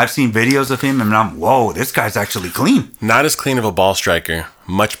close. I've seen videos of him, and I'm, whoa, this guy's actually clean. Not as clean of a ball striker,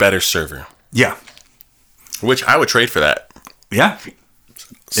 much better server. Yeah. Which I would trade for that. Yeah.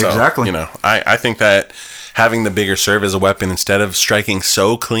 So, exactly. You know, I think that having the bigger serve as a weapon instead of striking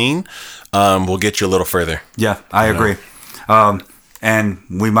so clean will get you a little further. Yeah, I agree. And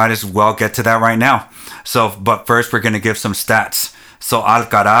we might as well get to that right now. So, but first we're going to give some stats. So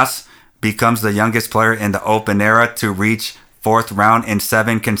Alcaraz becomes the youngest player in the Open era to reach 4th round in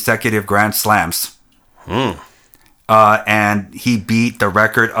 7 consecutive Grand Slams. And he beat the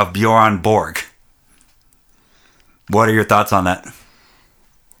record of Bjorn Borg. What are your thoughts on that?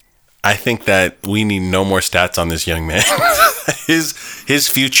 I think that we need no more stats on this young man. His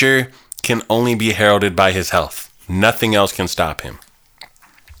future can only be heralded by his health. Nothing else can stop him.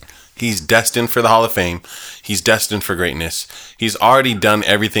 He's destined for the Hall of Fame. He's destined for greatness. He's already done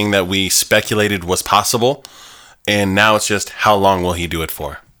everything that we speculated was possible. And now it's just how long will he do it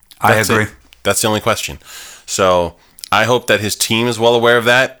for? I agree. That's the only question. So I hope that his team is well aware of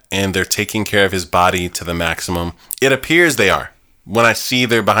that and they're taking care of his body to the maximum. It appears they are. When I see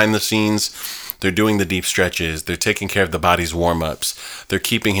they're behind the scenes, they're doing the deep stretches. They're taking care of the body's warm-ups. They're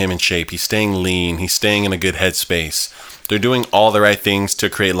keeping him in shape. He's staying lean. He's staying in a good headspace. They're doing all the right things to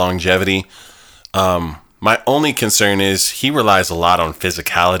create longevity. My only concern is he relies a lot on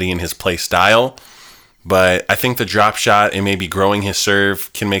physicality in his play style. But I think the drop shot and maybe growing his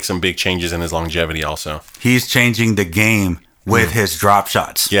serve can make some big changes in his longevity also. He's changing the game with his drop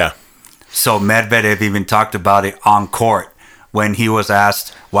shots. Yeah. So Medvedev even talked about it on court when he was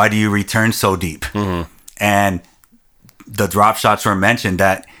asked, why do you return so deep? And the drop shots were mentioned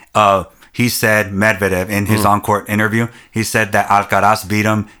that he said, Medvedev, in his on-court interview, he said that Alcaraz beat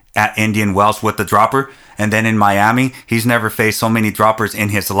him at Indian Wells with the dropper. And then in Miami, he's never faced so many droppers in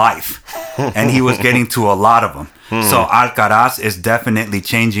his life. And he was getting to a lot of them. So Alcaraz is definitely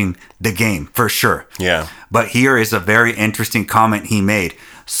changing the game, for sure. Yeah. But here is a very interesting comment he made.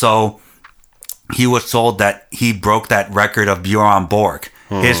 So he was told that he broke that record of Bjorn Borg.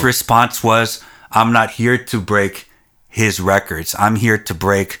 His response was, I'm not here to break his records. I'm here to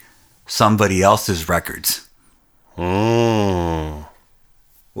break somebody else's records. What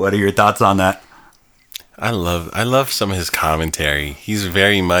are your thoughts on that? I love some of his commentary. He's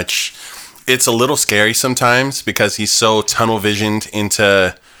very much, it's a little scary sometimes because he's so tunnel visioned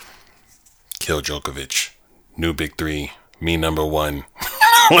into kill Djokovic, new big three, me number one.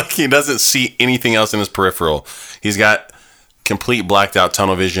 Like he doesn't see anything else in his peripheral. He's got complete blacked out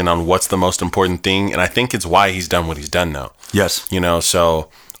tunnel vision on what's the most important thing. And I think it's why he's done what he's done now. Yes. You know, so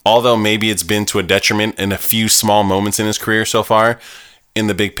although maybe it's been to a detriment in a few small moments in his career so far, in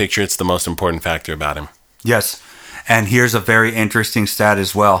the big picture, it's the most important factor about him. Yes. And here's a very interesting stat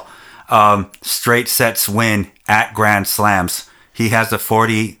as well. Straight sets win at Grand Slams. He has a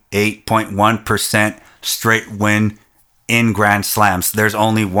 48.1% straight win in Grand Slams. There's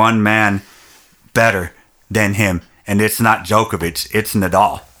only one man better than him, and it's not Djokovic, it's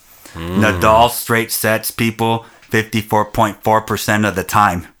Nadal. Nadal straight sets people 54.4% of the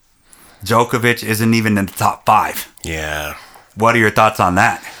time. Djokovic isn't even in the top 5. Yeah. What are your thoughts on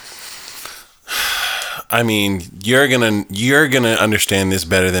that? I mean, you're gonna understand this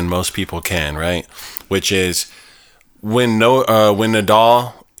better than most people can, right? Which is when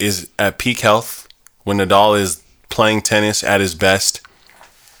Nadal is at peak health, when Nadal is playing tennis at his best,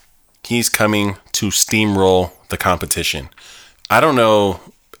 he's coming to steamroll the competition. I don't know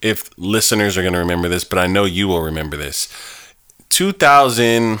if listeners are going to remember this, but I know you will remember this.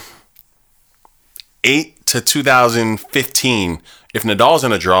 2008 to 2015, if Nadal's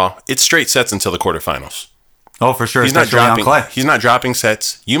in a draw, it's straight sets until the quarterfinals. Oh, for sure. He's not dropping. He's not dropping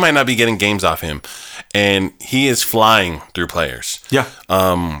sets. You might not be getting games off him, and he is flying through players. Yeah.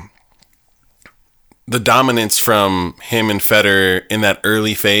 The dominance from him and Federer in that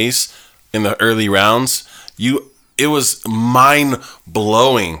early phase, in the early rounds, it was mind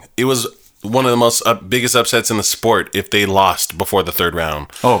blowing. It was one of the most biggest upsets in the sport if they lost before the third round.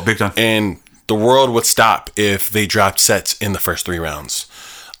 Oh, big time. And the world would stop if they dropped sets in the first 3 rounds.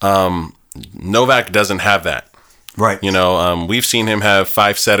 Novak doesn't have that. Right. You know, we've seen him have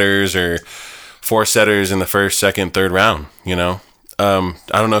 5 setters or 4 setters in the first, second, third round, you know. I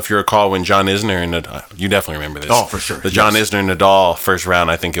don't know if you recall when John Isner and Nadal, you definitely remember this. Oh, for sure. The John Isner Nadal first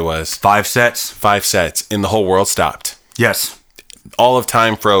round, I think it was. 5 sets. 5 sets, and the whole world stopped. Yes. All of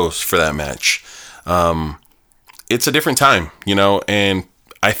time froze for that match. It's a different time, you know, and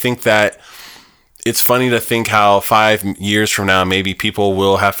I think that it's funny to think how 5 years from now, maybe people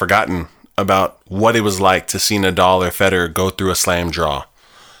will have forgotten about what it was like to see Nadal or Federer go through a slam draw,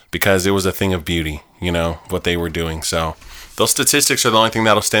 because it was a thing of beauty, you know, what they were doing. So those statistics are the only thing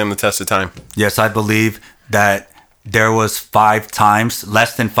that'll stand the test of time. Yes, I believe that there was 5 times,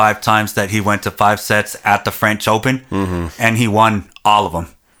 less than 5 times, that he went to 5 sets at the French Open, and he won all of them.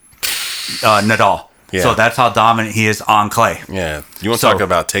 Nadal. Yeah. So that's how dominant he is on clay. Yeah. You want to talk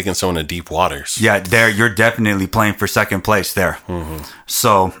about taking someone to deep waters. Yeah, there you're definitely playing for second place there.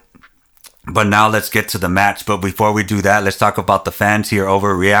 So, but now let's get to the match. But before we do that, let's talk about the fans here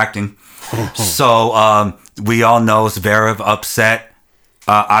overreacting. So, we all know Zverev upset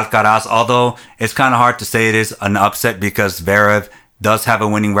Alcaraz, although it's kind of hard to say it is an upset because Zverev does have a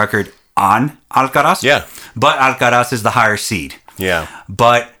winning record on Alcaraz. Yeah. But Alcaraz is the higher seed. Yeah.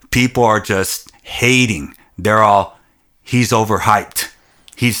 But people are just hating. They're all, he's overhyped.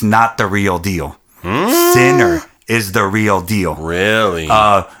 he's not the real deal. Sinner is the real deal. Really?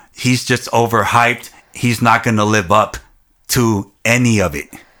 He's just overhyped. He's not going to live up to any of it.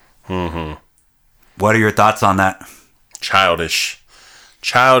 Mm-hmm. What are your thoughts on that? Childish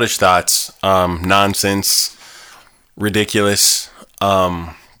Thoughts. Nonsense. Ridiculous.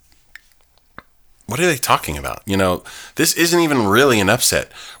 What are they talking about? This isn't even really an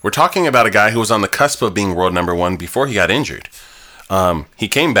upset. We're talking about a guy who was on the cusp of being world number one before he got injured. He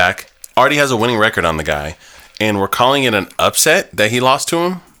came back, already has a winning record on the guy, and we're calling it an upset that he lost to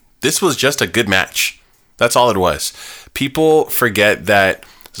him. This was just a good match. That's all it was. People forget that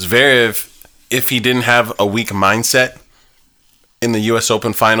Zverev, if he didn't have a weak mindset in the U.S.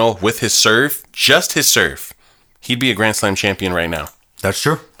 Open final with his serve, just his serve, he'd be a Grand Slam champion right now. That's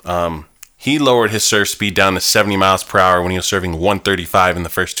true. He lowered his serve speed down to 70 miles per hour when he was serving 135 in the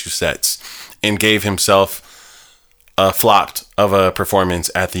first 2 sets and gave himself a flopped of a performance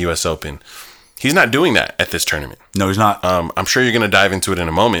at the U.S. Open. He's not doing that at this tournament. No, he's not. I'm sure you're going to dive into it in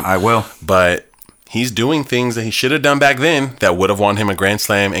a moment. I will. But he's doing things that he should have done back then that would have won him a Grand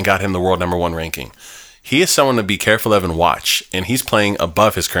Slam and got him the world number one ranking. He is someone to be careful of and watch, and he's playing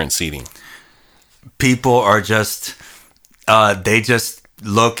above his current seeding. People are just, they just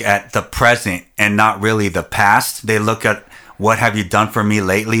look at the present and not really the past. They look at what have you done for me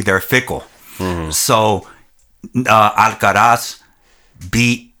lately. They're fickle. Mm-hmm. So Alcaraz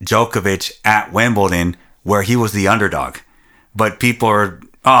beat Djokovic at Wimbledon where he was the underdog. But people are,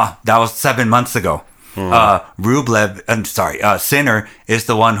 that was 7 months ago. Mm-hmm. Sinner is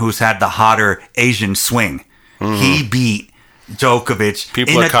the one who's had the hotter Asian swing. Mm-hmm. He beat Djokovic.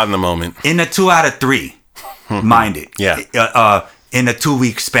 People are caught in the moment. In a 2 out of 3, mind it. Yeah. In a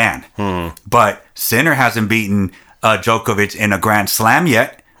 2-week span. Mm-hmm. But Sinner hasn't beaten Djokovic in a Grand Slam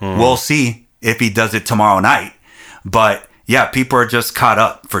yet. Mm-hmm. We'll see if he does it tomorrow night. But yeah, people are just caught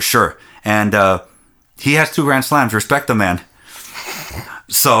up for sure. And he has 2 Grand Slams. Respect the man.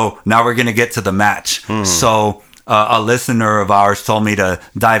 So now we're going to get to the match. Hmm. So a listener of ours told me to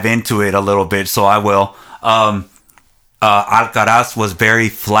dive into it a little bit, so I will. Alcaraz was very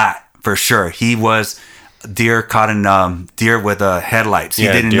flat for sure. He was deer caught in deer with headlights. He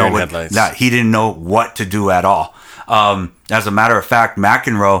didn't know he didn't know what to do at all. As a matter of fact,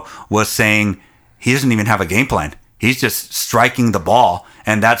 McEnroe was saying he doesn't even have a game plan. He's just striking the ball,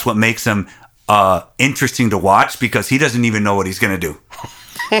 and that's what makes him interesting to watch because he doesn't even know what he's going to do.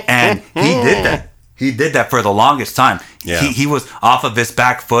 And he did that. He did that for the longest time. Yeah. He was off of his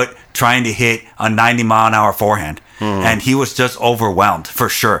back foot trying to hit a 90-mile-an-hour forehand. Mm. And he was just overwhelmed, for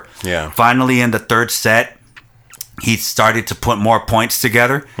sure. Yeah. Finally, in the 3rd set, he started to put more points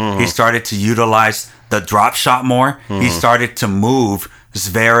together. Mm-hmm. He started to utilize the drop shot more. Mm-hmm. He started to move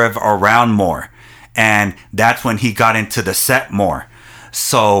Zverev around more. And that's when he got into the set more.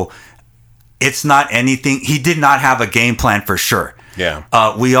 So it's not anything. He did not have a game plan for sure. Yeah.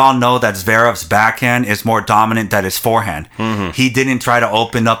 We all know that Zverev's backhand is more dominant than his forehand. Mm-hmm. He didn't try to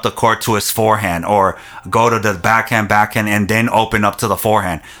open up the court to his forehand or go to the backhand, and then open up to the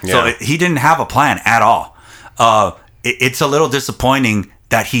forehand. Yeah. So he didn't have a plan at all. It's a little disappointing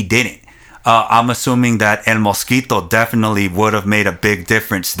that he didn't. I'm assuming that El Mosquito definitely would have made a big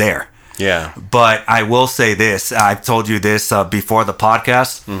difference there. Yeah. But I will say this. I've told you this before the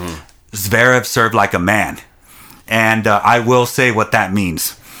podcast. Mm-hmm. Zverev served like a man. And I will say what that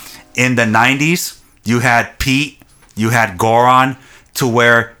means. In the 90s, you had Pete, you had Goran, to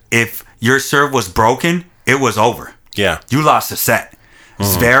where if your serve was broken, it was over. Yeah. You lost a set. Mm-hmm.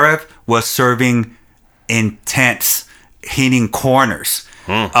 Zverev was serving intense, hitting corners.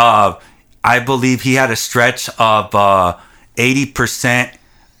 Mm. I believe he had a stretch of 80%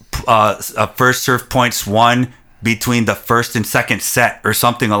 first serve points won between the first and second set or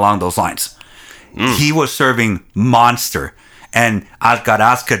something along those lines. Mm. He was serving monster, and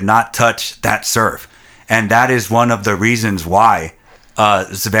Alcaraz could not touch that serve. And that is one of the reasons why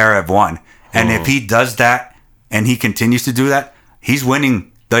Zverev won. And if he does that, and he continues to do that, he's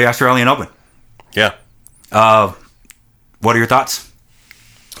winning the Australian Open. Yeah. What are your thoughts?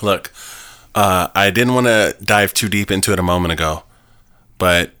 Look, I didn't want to dive too deep into it a moment ago,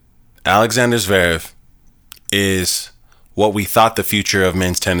 but Alexander Zverev is what we thought the future of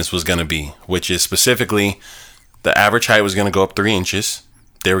men's tennis was going to be, which is specifically the average height was going to go up 3 inches.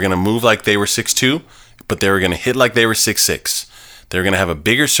 They were going to move like they were 6'2", but they were going to hit like they were 6'6". They were going to have a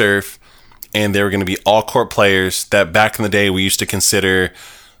bigger serve, and they were going to be all-court players that back in the day we used to consider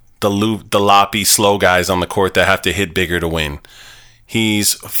the loppy, slow guys on the court that have to hit bigger to win.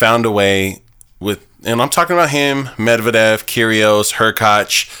 He's found a way with, and I'm talking about him, Medvedev, Kyrgios,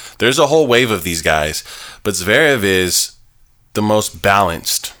 Hurkacz. There's a whole wave of these guys, but Zverev is the most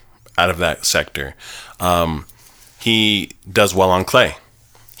balanced out of that sector. He does well on clay.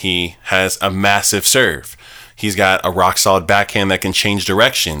 He has a massive serve. He's got a rock-solid backhand that can change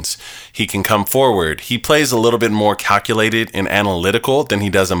directions. He can come forward. He plays a little bit more calculated and analytical than he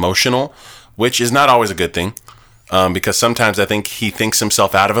does emotional, which is not always a good thing, because sometimes I think he thinks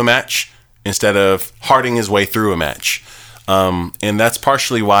himself out of a match instead of harding his way through a match. And that's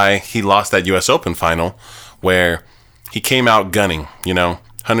partially why he lost that U.S. Open final, where he came out gunning,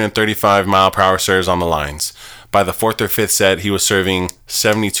 135-mile-per-hour serves on the lines. By the fourth or fifth set, he was serving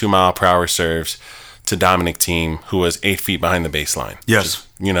 72-mile-per-hour serves to Dominic Thiem, who was 8 feet behind the baseline. Yes.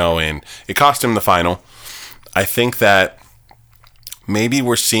 And it cost him the final. I think that maybe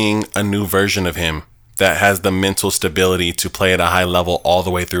we're seeing a new version of him that has the mental stability to play at a high level all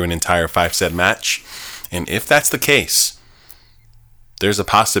the way through an entire 5-set match. And if that's the case, there's a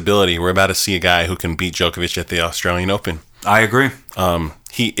possibility we're about to see a guy who can beat Djokovic at the Australian Open. I agree.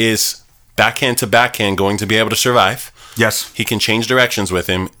 He is backhand to backhand going to be able to survive. Yes. He can change directions with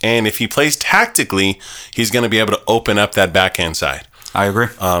him. And if he plays tactically, he's going to be able to open up that backhand side. I agree.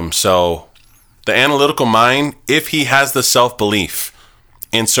 So the analytical mind, if he has the self-belief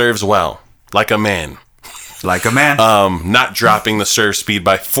and serves well, like a man. Like a man. Not dropping the serve speed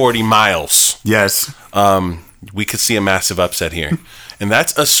by 40 miles. Yes. We could see a massive upset here. And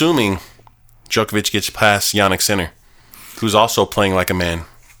that's assuming Djokovic gets past Jannik Sinner, who's also playing like a man.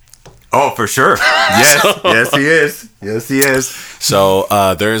 Oh, for sure. Yes. Yes, he is. Yes, he is. So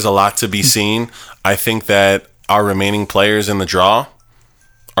there is a lot to be seen. I think that our remaining players in the draw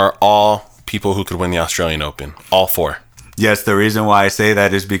are all people who could win the Australian Open. All 4. Yes, the reason why I say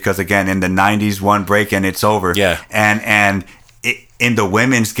that is because, again, in the 90s, one break and it's over. Yeah. And in the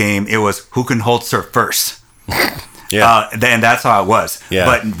women's game, it was who can hold serve first. Yeah. Then that's how it was. Yeah.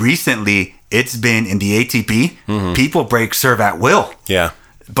 But recently, it's been in the ATP, people break serve at will. Yeah.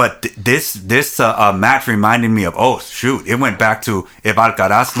 But this match reminded me of, it went back to if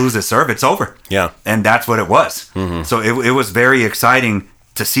Alcaraz loses serve, it's over. Yeah. And that's what it was. So it was very exciting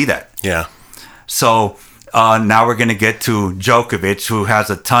to see that. Yeah. So now we're going to get to Djokovic, who has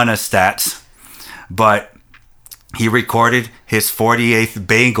a ton of stats. But he recorded his 48th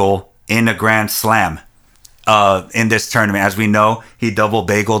bagel in a Grand Slam in this tournament. As we know, he double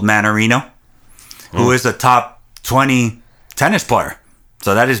bageled Manarino, who is a top 20 tennis player.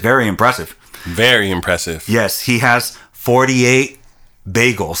 So that is very impressive. Very impressive. Yes, he has 48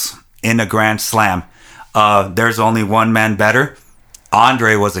 bagels in a Grand Slam. There's only one man better.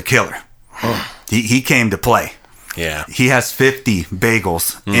 Andre was a killer. He came to play. Yeah. He has 50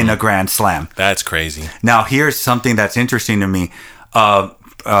 bagels in a Grand Slam. That's crazy. Now, here's something that's interesting to me.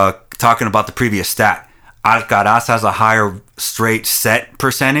 Talking about the previous stat, Alcaraz has a higher straight set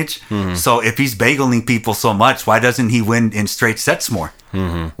percentage. So if he's bageling people so much, why doesn't he win in straight sets more?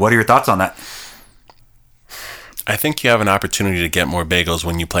 What are your thoughts on that? I think you have an opportunity to get more bagels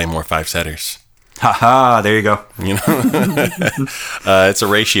when you play more 5-setters. Haha, there you go. It's a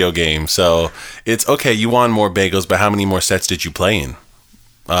ratio game. So it's okay, you won more bagels, but how many more sets did you play in?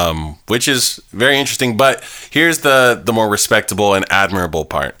 Which is very interesting. But here's the more respectable and admirable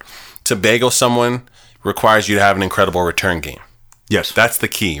part. To bagel someone requires you to have an incredible return game. Yes. That's the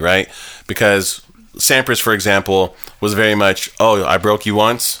key, right? Because Sampras, for example, was very much, I broke you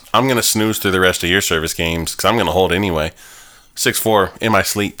once. I'm going to snooze through the rest of your service games because I'm going to hold anyway. 6-4 in my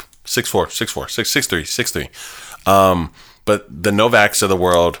sleep. 6-4, 6-4, 6-3, 6-3. But the Novaks of the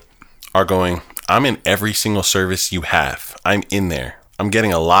world are going, I'm in every single service you have. I'm in there. I'm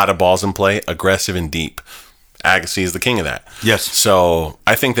getting a lot of balls in play, aggressive and deep. Agassi is the king of that. Yes. So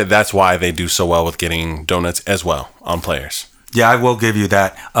I think that's why they do so well with getting donuts as well on players. Yeah, I will give you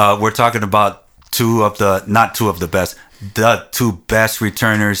that. We're talking about the 2 best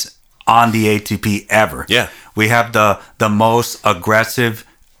returners on the ATP ever. Yeah. We have the most aggressive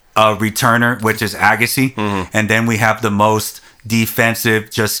returner, which is Agassi. And then we have the most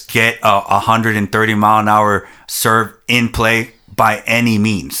defensive, just get a 130 mile an hour serve in play by any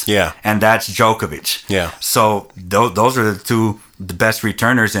means. Yeah. And that's Djokovic. Yeah. So those are the best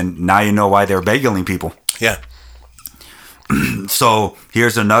returners, and now you know why they're bageling people. Yeah. So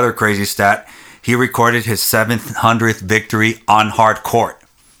here's another crazy stat. He recorded his 700th victory on hard court.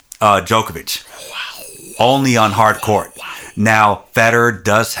 Djokovic. Wow. Only on hard court. Wow. Now, Federer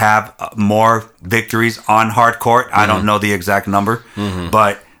does have more victories on hard court. I don't know the exact number,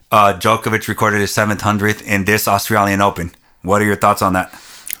 but Djokovic recorded his 700th in this Australian Open. What are your thoughts on that?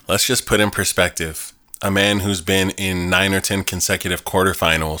 Let's just put in perspective. A man who's been in 9 or 10 consecutive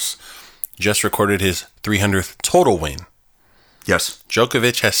quarterfinals just recorded his 300th total win. Yes.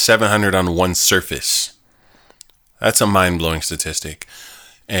 Djokovic has 700 on one surface. That's a mind-blowing statistic.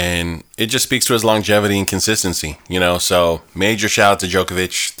 And it just speaks to his longevity and consistency, So major shout out to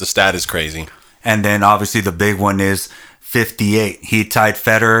Djokovic. The stat is crazy. And then obviously the big one is 58. He tied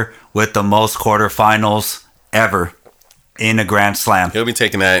Federer with the most quarterfinals ever in a Grand Slam. He'll be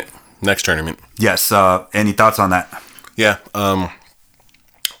taking that next tournament. Yes. Any thoughts on that? Yeah.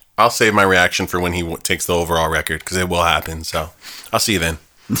 I'll save my reaction for when he takes the overall record because it will happen. So I'll see you then.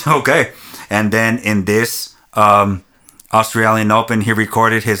 Okay. And then in this Australian Open, he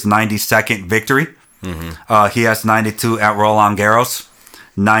recorded his 92nd victory. Mm-hmm. He has 92 at Roland Garros,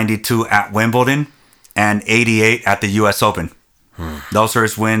 92 at Wimbledon, and 88 at the U.S. Open. Those are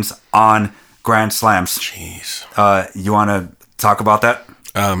his wins on Grand Slams. Jeez. You want to talk about that?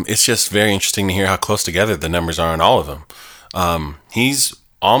 It's just very interesting to hear how close together the numbers are on all of them. He's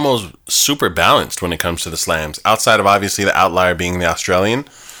almost super balanced when it comes to the slams. Outside of obviously the outlier being the Australian,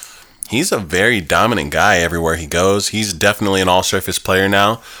 he's a very dominant guy everywhere he goes. He's definitely an all-surface player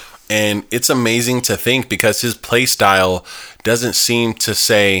now. And it's amazing to think because his play style doesn't seem to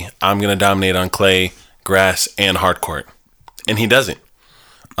say, I'm going to dominate on clay, grass, and hard court. And he doesn't.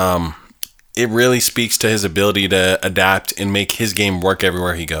 It really speaks to his ability to adapt and make his game work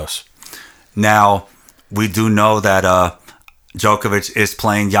everywhere he goes. Now, we do know that Djokovic is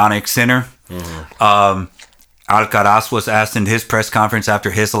playing Jannik Sinner. Mm-hmm. Alcaraz was asked in his press conference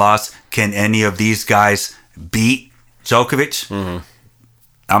after his loss, can any of these guys beat Djokovic? Mm-hmm.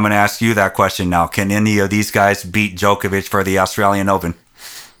 I'm going to ask you that question now. Can any of these guys beat Djokovic for the Australian Open?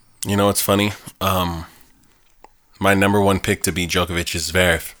 You know what's funny? My number one pick to beat Djokovic is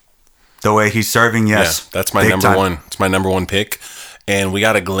Zverev. The way he's serving, yes. Yeah, that's my number one. It's my number one pick. And we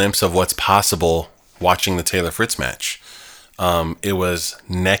got a glimpse of what's possible watching the Taylor Fritz match. It was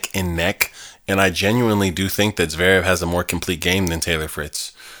neck and neck. And I genuinely do think that Zverev has a more complete game than Taylor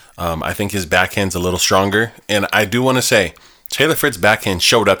Fritz. I think his backhand's a little stronger. And I do want to say, Taylor Fritz's backhand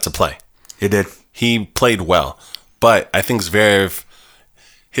showed up to play. He did. He played well. But I think Zverev,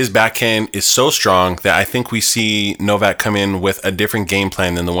 his backhand is so strong that I think we see Novak come in with a different game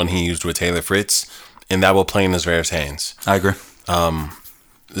plan than the one he used with Taylor Fritz. And that will play in Zverev's hands. I agree.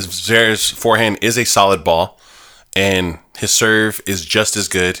 Zverev's forehand is a solid ball. And his serve is just as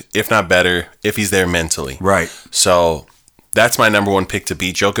good, if not better, if he's there mentally. Right. So that's my number one pick to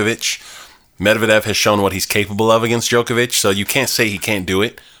beat Djokovic. Medvedev has shown what he's capable of against Djokovic, so you can't say he can't do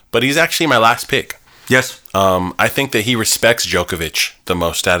it. But he's actually my last pick. Yes. I think that he respects Djokovic the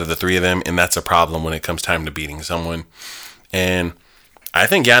most out of the three of them, and that's a problem when it comes time to beating someone. And I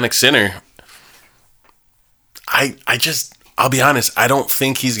think Jannik Sinner, I'll be honest, I don't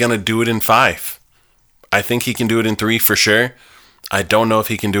think he's going to do it in 5. I think he can do it in 3 for sure. I don't know if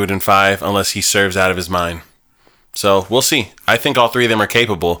he can do it in 5 unless he serves out of his mind. So we'll see. I think all three of them are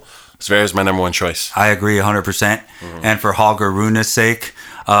capable. Zverev's my number one choice. I agree 100%. Mm-hmm. And for Holger Rune's sake,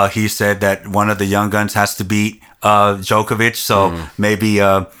 he said that one of the young guns has to beat Djokovic. So maybe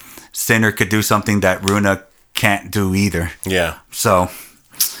Sinner could do something that Rune can't do either. Yeah. So,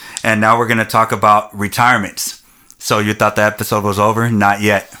 and now we're going to talk about retirements. So you thought the episode was over? Not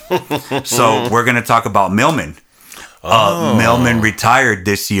yet. So we're going to talk about Millman. Millman retired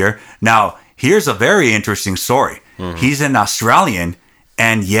this year. Now, here's a very interesting story. Mm-hmm. He's an Australian,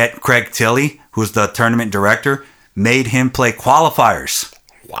 and yet Craig Tilley, who's the tournament director, made him play qualifiers.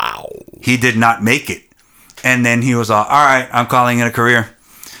 Wow. He did not make it. And then he was all right, I'm calling it a career.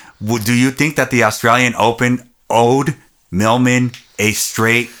 Do you think that the Australian Open owed Millman a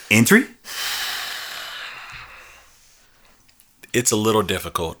straight entry? It's a little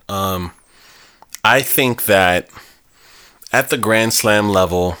difficult. I think that at the Grand Slam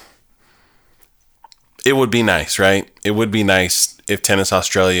level, it would be nice, right? It would be nice if Tennis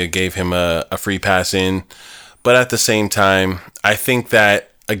Australia gave him a free pass in. But at the same time, I think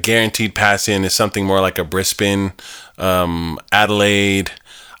that a guaranteed pass in is something more like a Brisbane, Adelaide.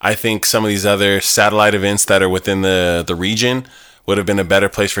 I think some of these other satellite events that are within the region would have been a better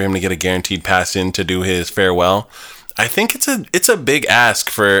place for him to get a guaranteed pass in to do his farewell. I think it's a big ask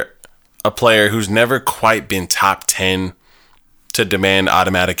for a player who's never quite been top 10 to demand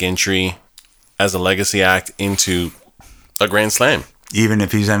automatic entry as a legacy act into a Grand Slam. Even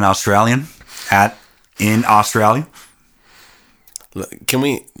if he's an Australian in Australia? Can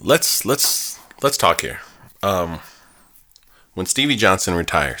we let's talk here. When Stevie Johnson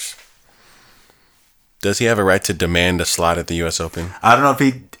retires, does he have a right to demand a slot at the US Open? I don't know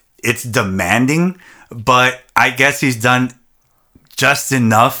if it's demanding, but I guess he's done just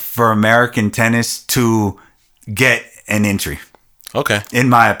enough for American tennis to get an entry. Okay. In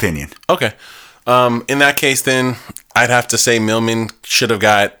my opinion. Okay. In that case, then, I'd have to say Millman should have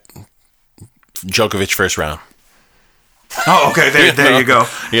got Djokovic first round. Oh, okay. There you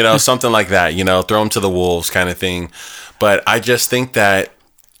go. Something like that. Throw them to the wolves, kind of thing. But I just think that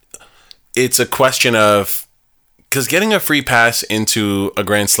it's a question of, because getting a free pass into a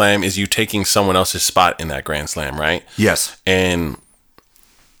Grand Slam is you taking someone else's spot in that Grand Slam, right? Yes. And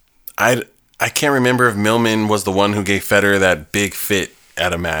I can't remember if Millman was the one who gave Federer that big fit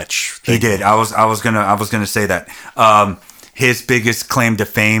at a match. He did. I was gonna say that. His biggest claim to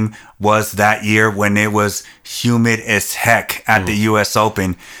fame was that year when it was humid as heck at the U.S.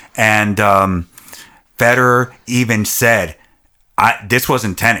 Open, and Federer even said, "This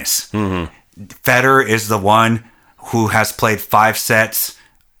wasn't tennis." Federer is the one who has played 5 sets,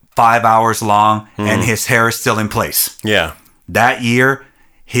 5 hours long, and his hair is still in place. Yeah. That year,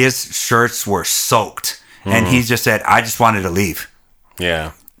 his shirts were soaked, and he just said, "I just wanted to leave."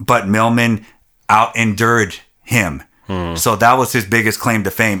 Yeah. But Millman out-endured him. So that was his biggest claim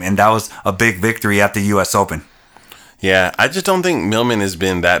to fame, and that was a big victory at the U.S. Open. Yeah, I just don't think Millman has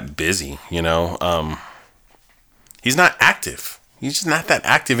been that busy, He's not active. He's just not that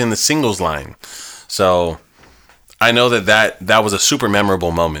active in the singles line. So I know that was a super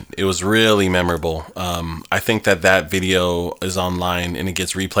memorable moment. It was really memorable. I think that video is online, and it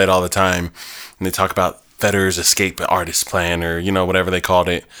gets replayed all the time. And they talk about Federer's escape artist plan, or, whatever they called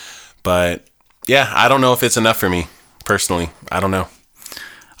it. But, yeah, I don't know if it's enough for me. Personally, I don't know.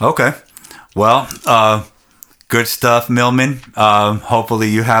 Okay. Well, good stuff, Millman. Hopefully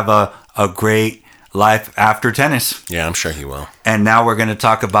you have a great life after tennis. Yeah, I'm sure he will. And now we're going to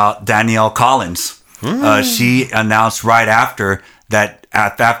talk about Danielle Collins. She announced right after that,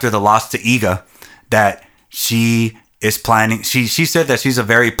 after the loss to Iga, that she is planning. She said that she's a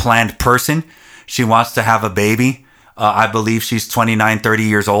very planned person. She wants to have a baby. I believe she's 29, 30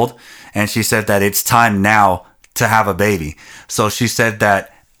 years old. And she said that it's time now to have a baby. So she said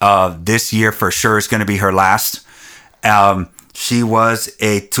that this year for sure is going to be her last. She was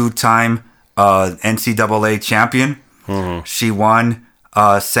a 2-time NCAA champion. She won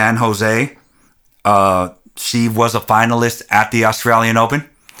San Jose. She was a finalist at the Australian Open.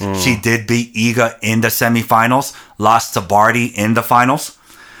 She did beat Iga in the semifinals, lost to Barty in the finals.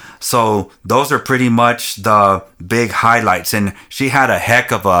 So those are pretty much the big highlights. And she had a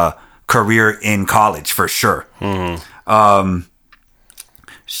heck of a career in college for sure. That's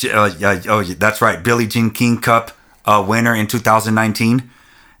right. Billie Jean King Cup winner in 2019.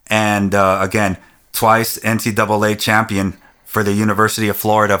 And again, twice NCAA champion for the University of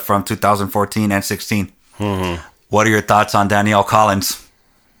Florida from 2014 and 16. What are your thoughts on Danielle Collins?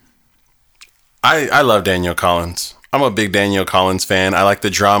 I love Danielle Collins. I'm a big Danielle Collins fan. I like the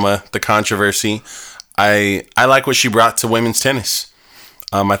drama, the controversy. I like what she brought to women's tennis.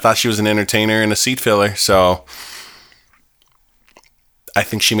 I thought she was an entertainer and a seat filler, so I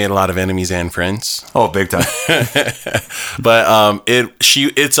think she made a lot of enemies and friends. Oh, big time. But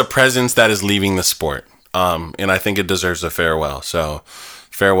it's a presence that is leaving the sport, and I think it deserves a farewell. So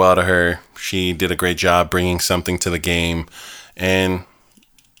farewell to her. She did a great job bringing something to the game, and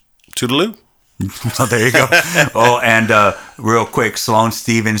toodaloo. Oh, there you go. And real quick, Sloane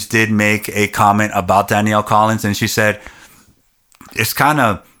Stephens did make a comment about Danielle Collins, and she said, it's kind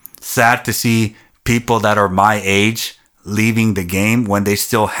of sad to see people that are my age leaving the game when they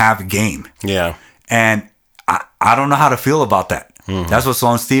still have game. Yeah. And I don't know how to feel about that. That's what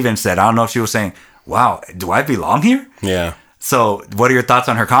Sloane Stephens said. I don't know if she was saying, wow, do I belong here? Yeah. So what are your thoughts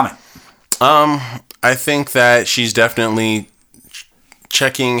on her comment? I think that she's definitely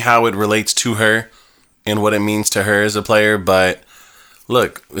checking how it relates to her and what it means to her as a player. But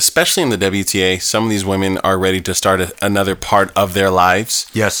look, especially in the WTA, some of these women are ready to start another part of their lives.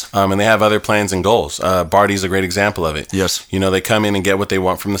 Yes. And they have other plans and goals. Barty's a great example of it. Yes. They come in and get what they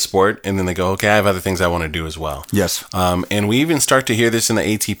want from the sport, and then they go, okay, I have other things I want to do as well. Yes. And we even start to hear this in the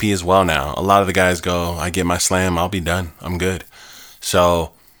ATP as well now. A lot of the guys go, I get my slam, I'll be done. I'm good.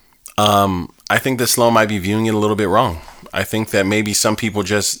 So I think that Sloan might be viewing it a little bit wrong. I think that maybe some people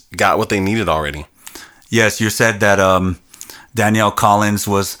just got what they needed already. Yes, you said that Danielle Collins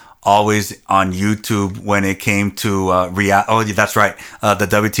was always on YouTube when it came to that's right. The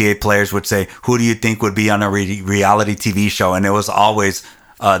WTA players would say, who do you think would be on a reality TV show? And it was always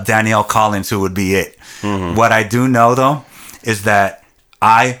Danielle Collins who would be it. Mm-hmm. What I do know, though, is that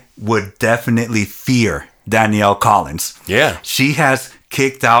I would definitely fear Danielle Collins. Yeah. She has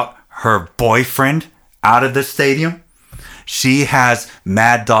kicked out her boyfriend out of the stadium. She has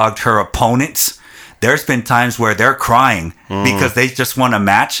mad dogged her opponents. There's been times where they're crying because they just want a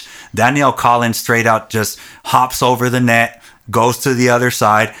match. Danielle Collins straight out just hops over the net, goes to the other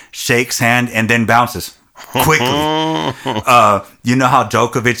side, shakes hand, and then bounces. quickly. You know how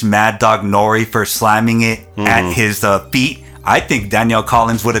Djokovic mad dog Nori for slamming it at his feet? I think Danielle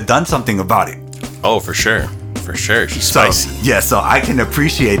Collins would have done something about it. Oh, for sure. For sure. She's spicy. So I can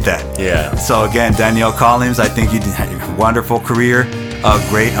appreciate that. Yeah. So again, Danielle Collins, I think you had a wonderful career, a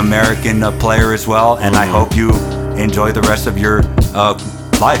great American player as well, and I hope you enjoy the rest of your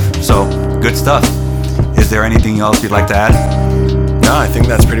life. So good stuff. Is there anything else you'd like to add? No, I think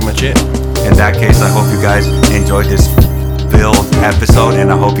that's pretty much it. In that case, I hope you guys enjoyed this filled episode,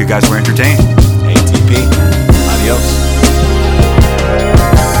 and I hope you guys were entertained. ATP. Adios.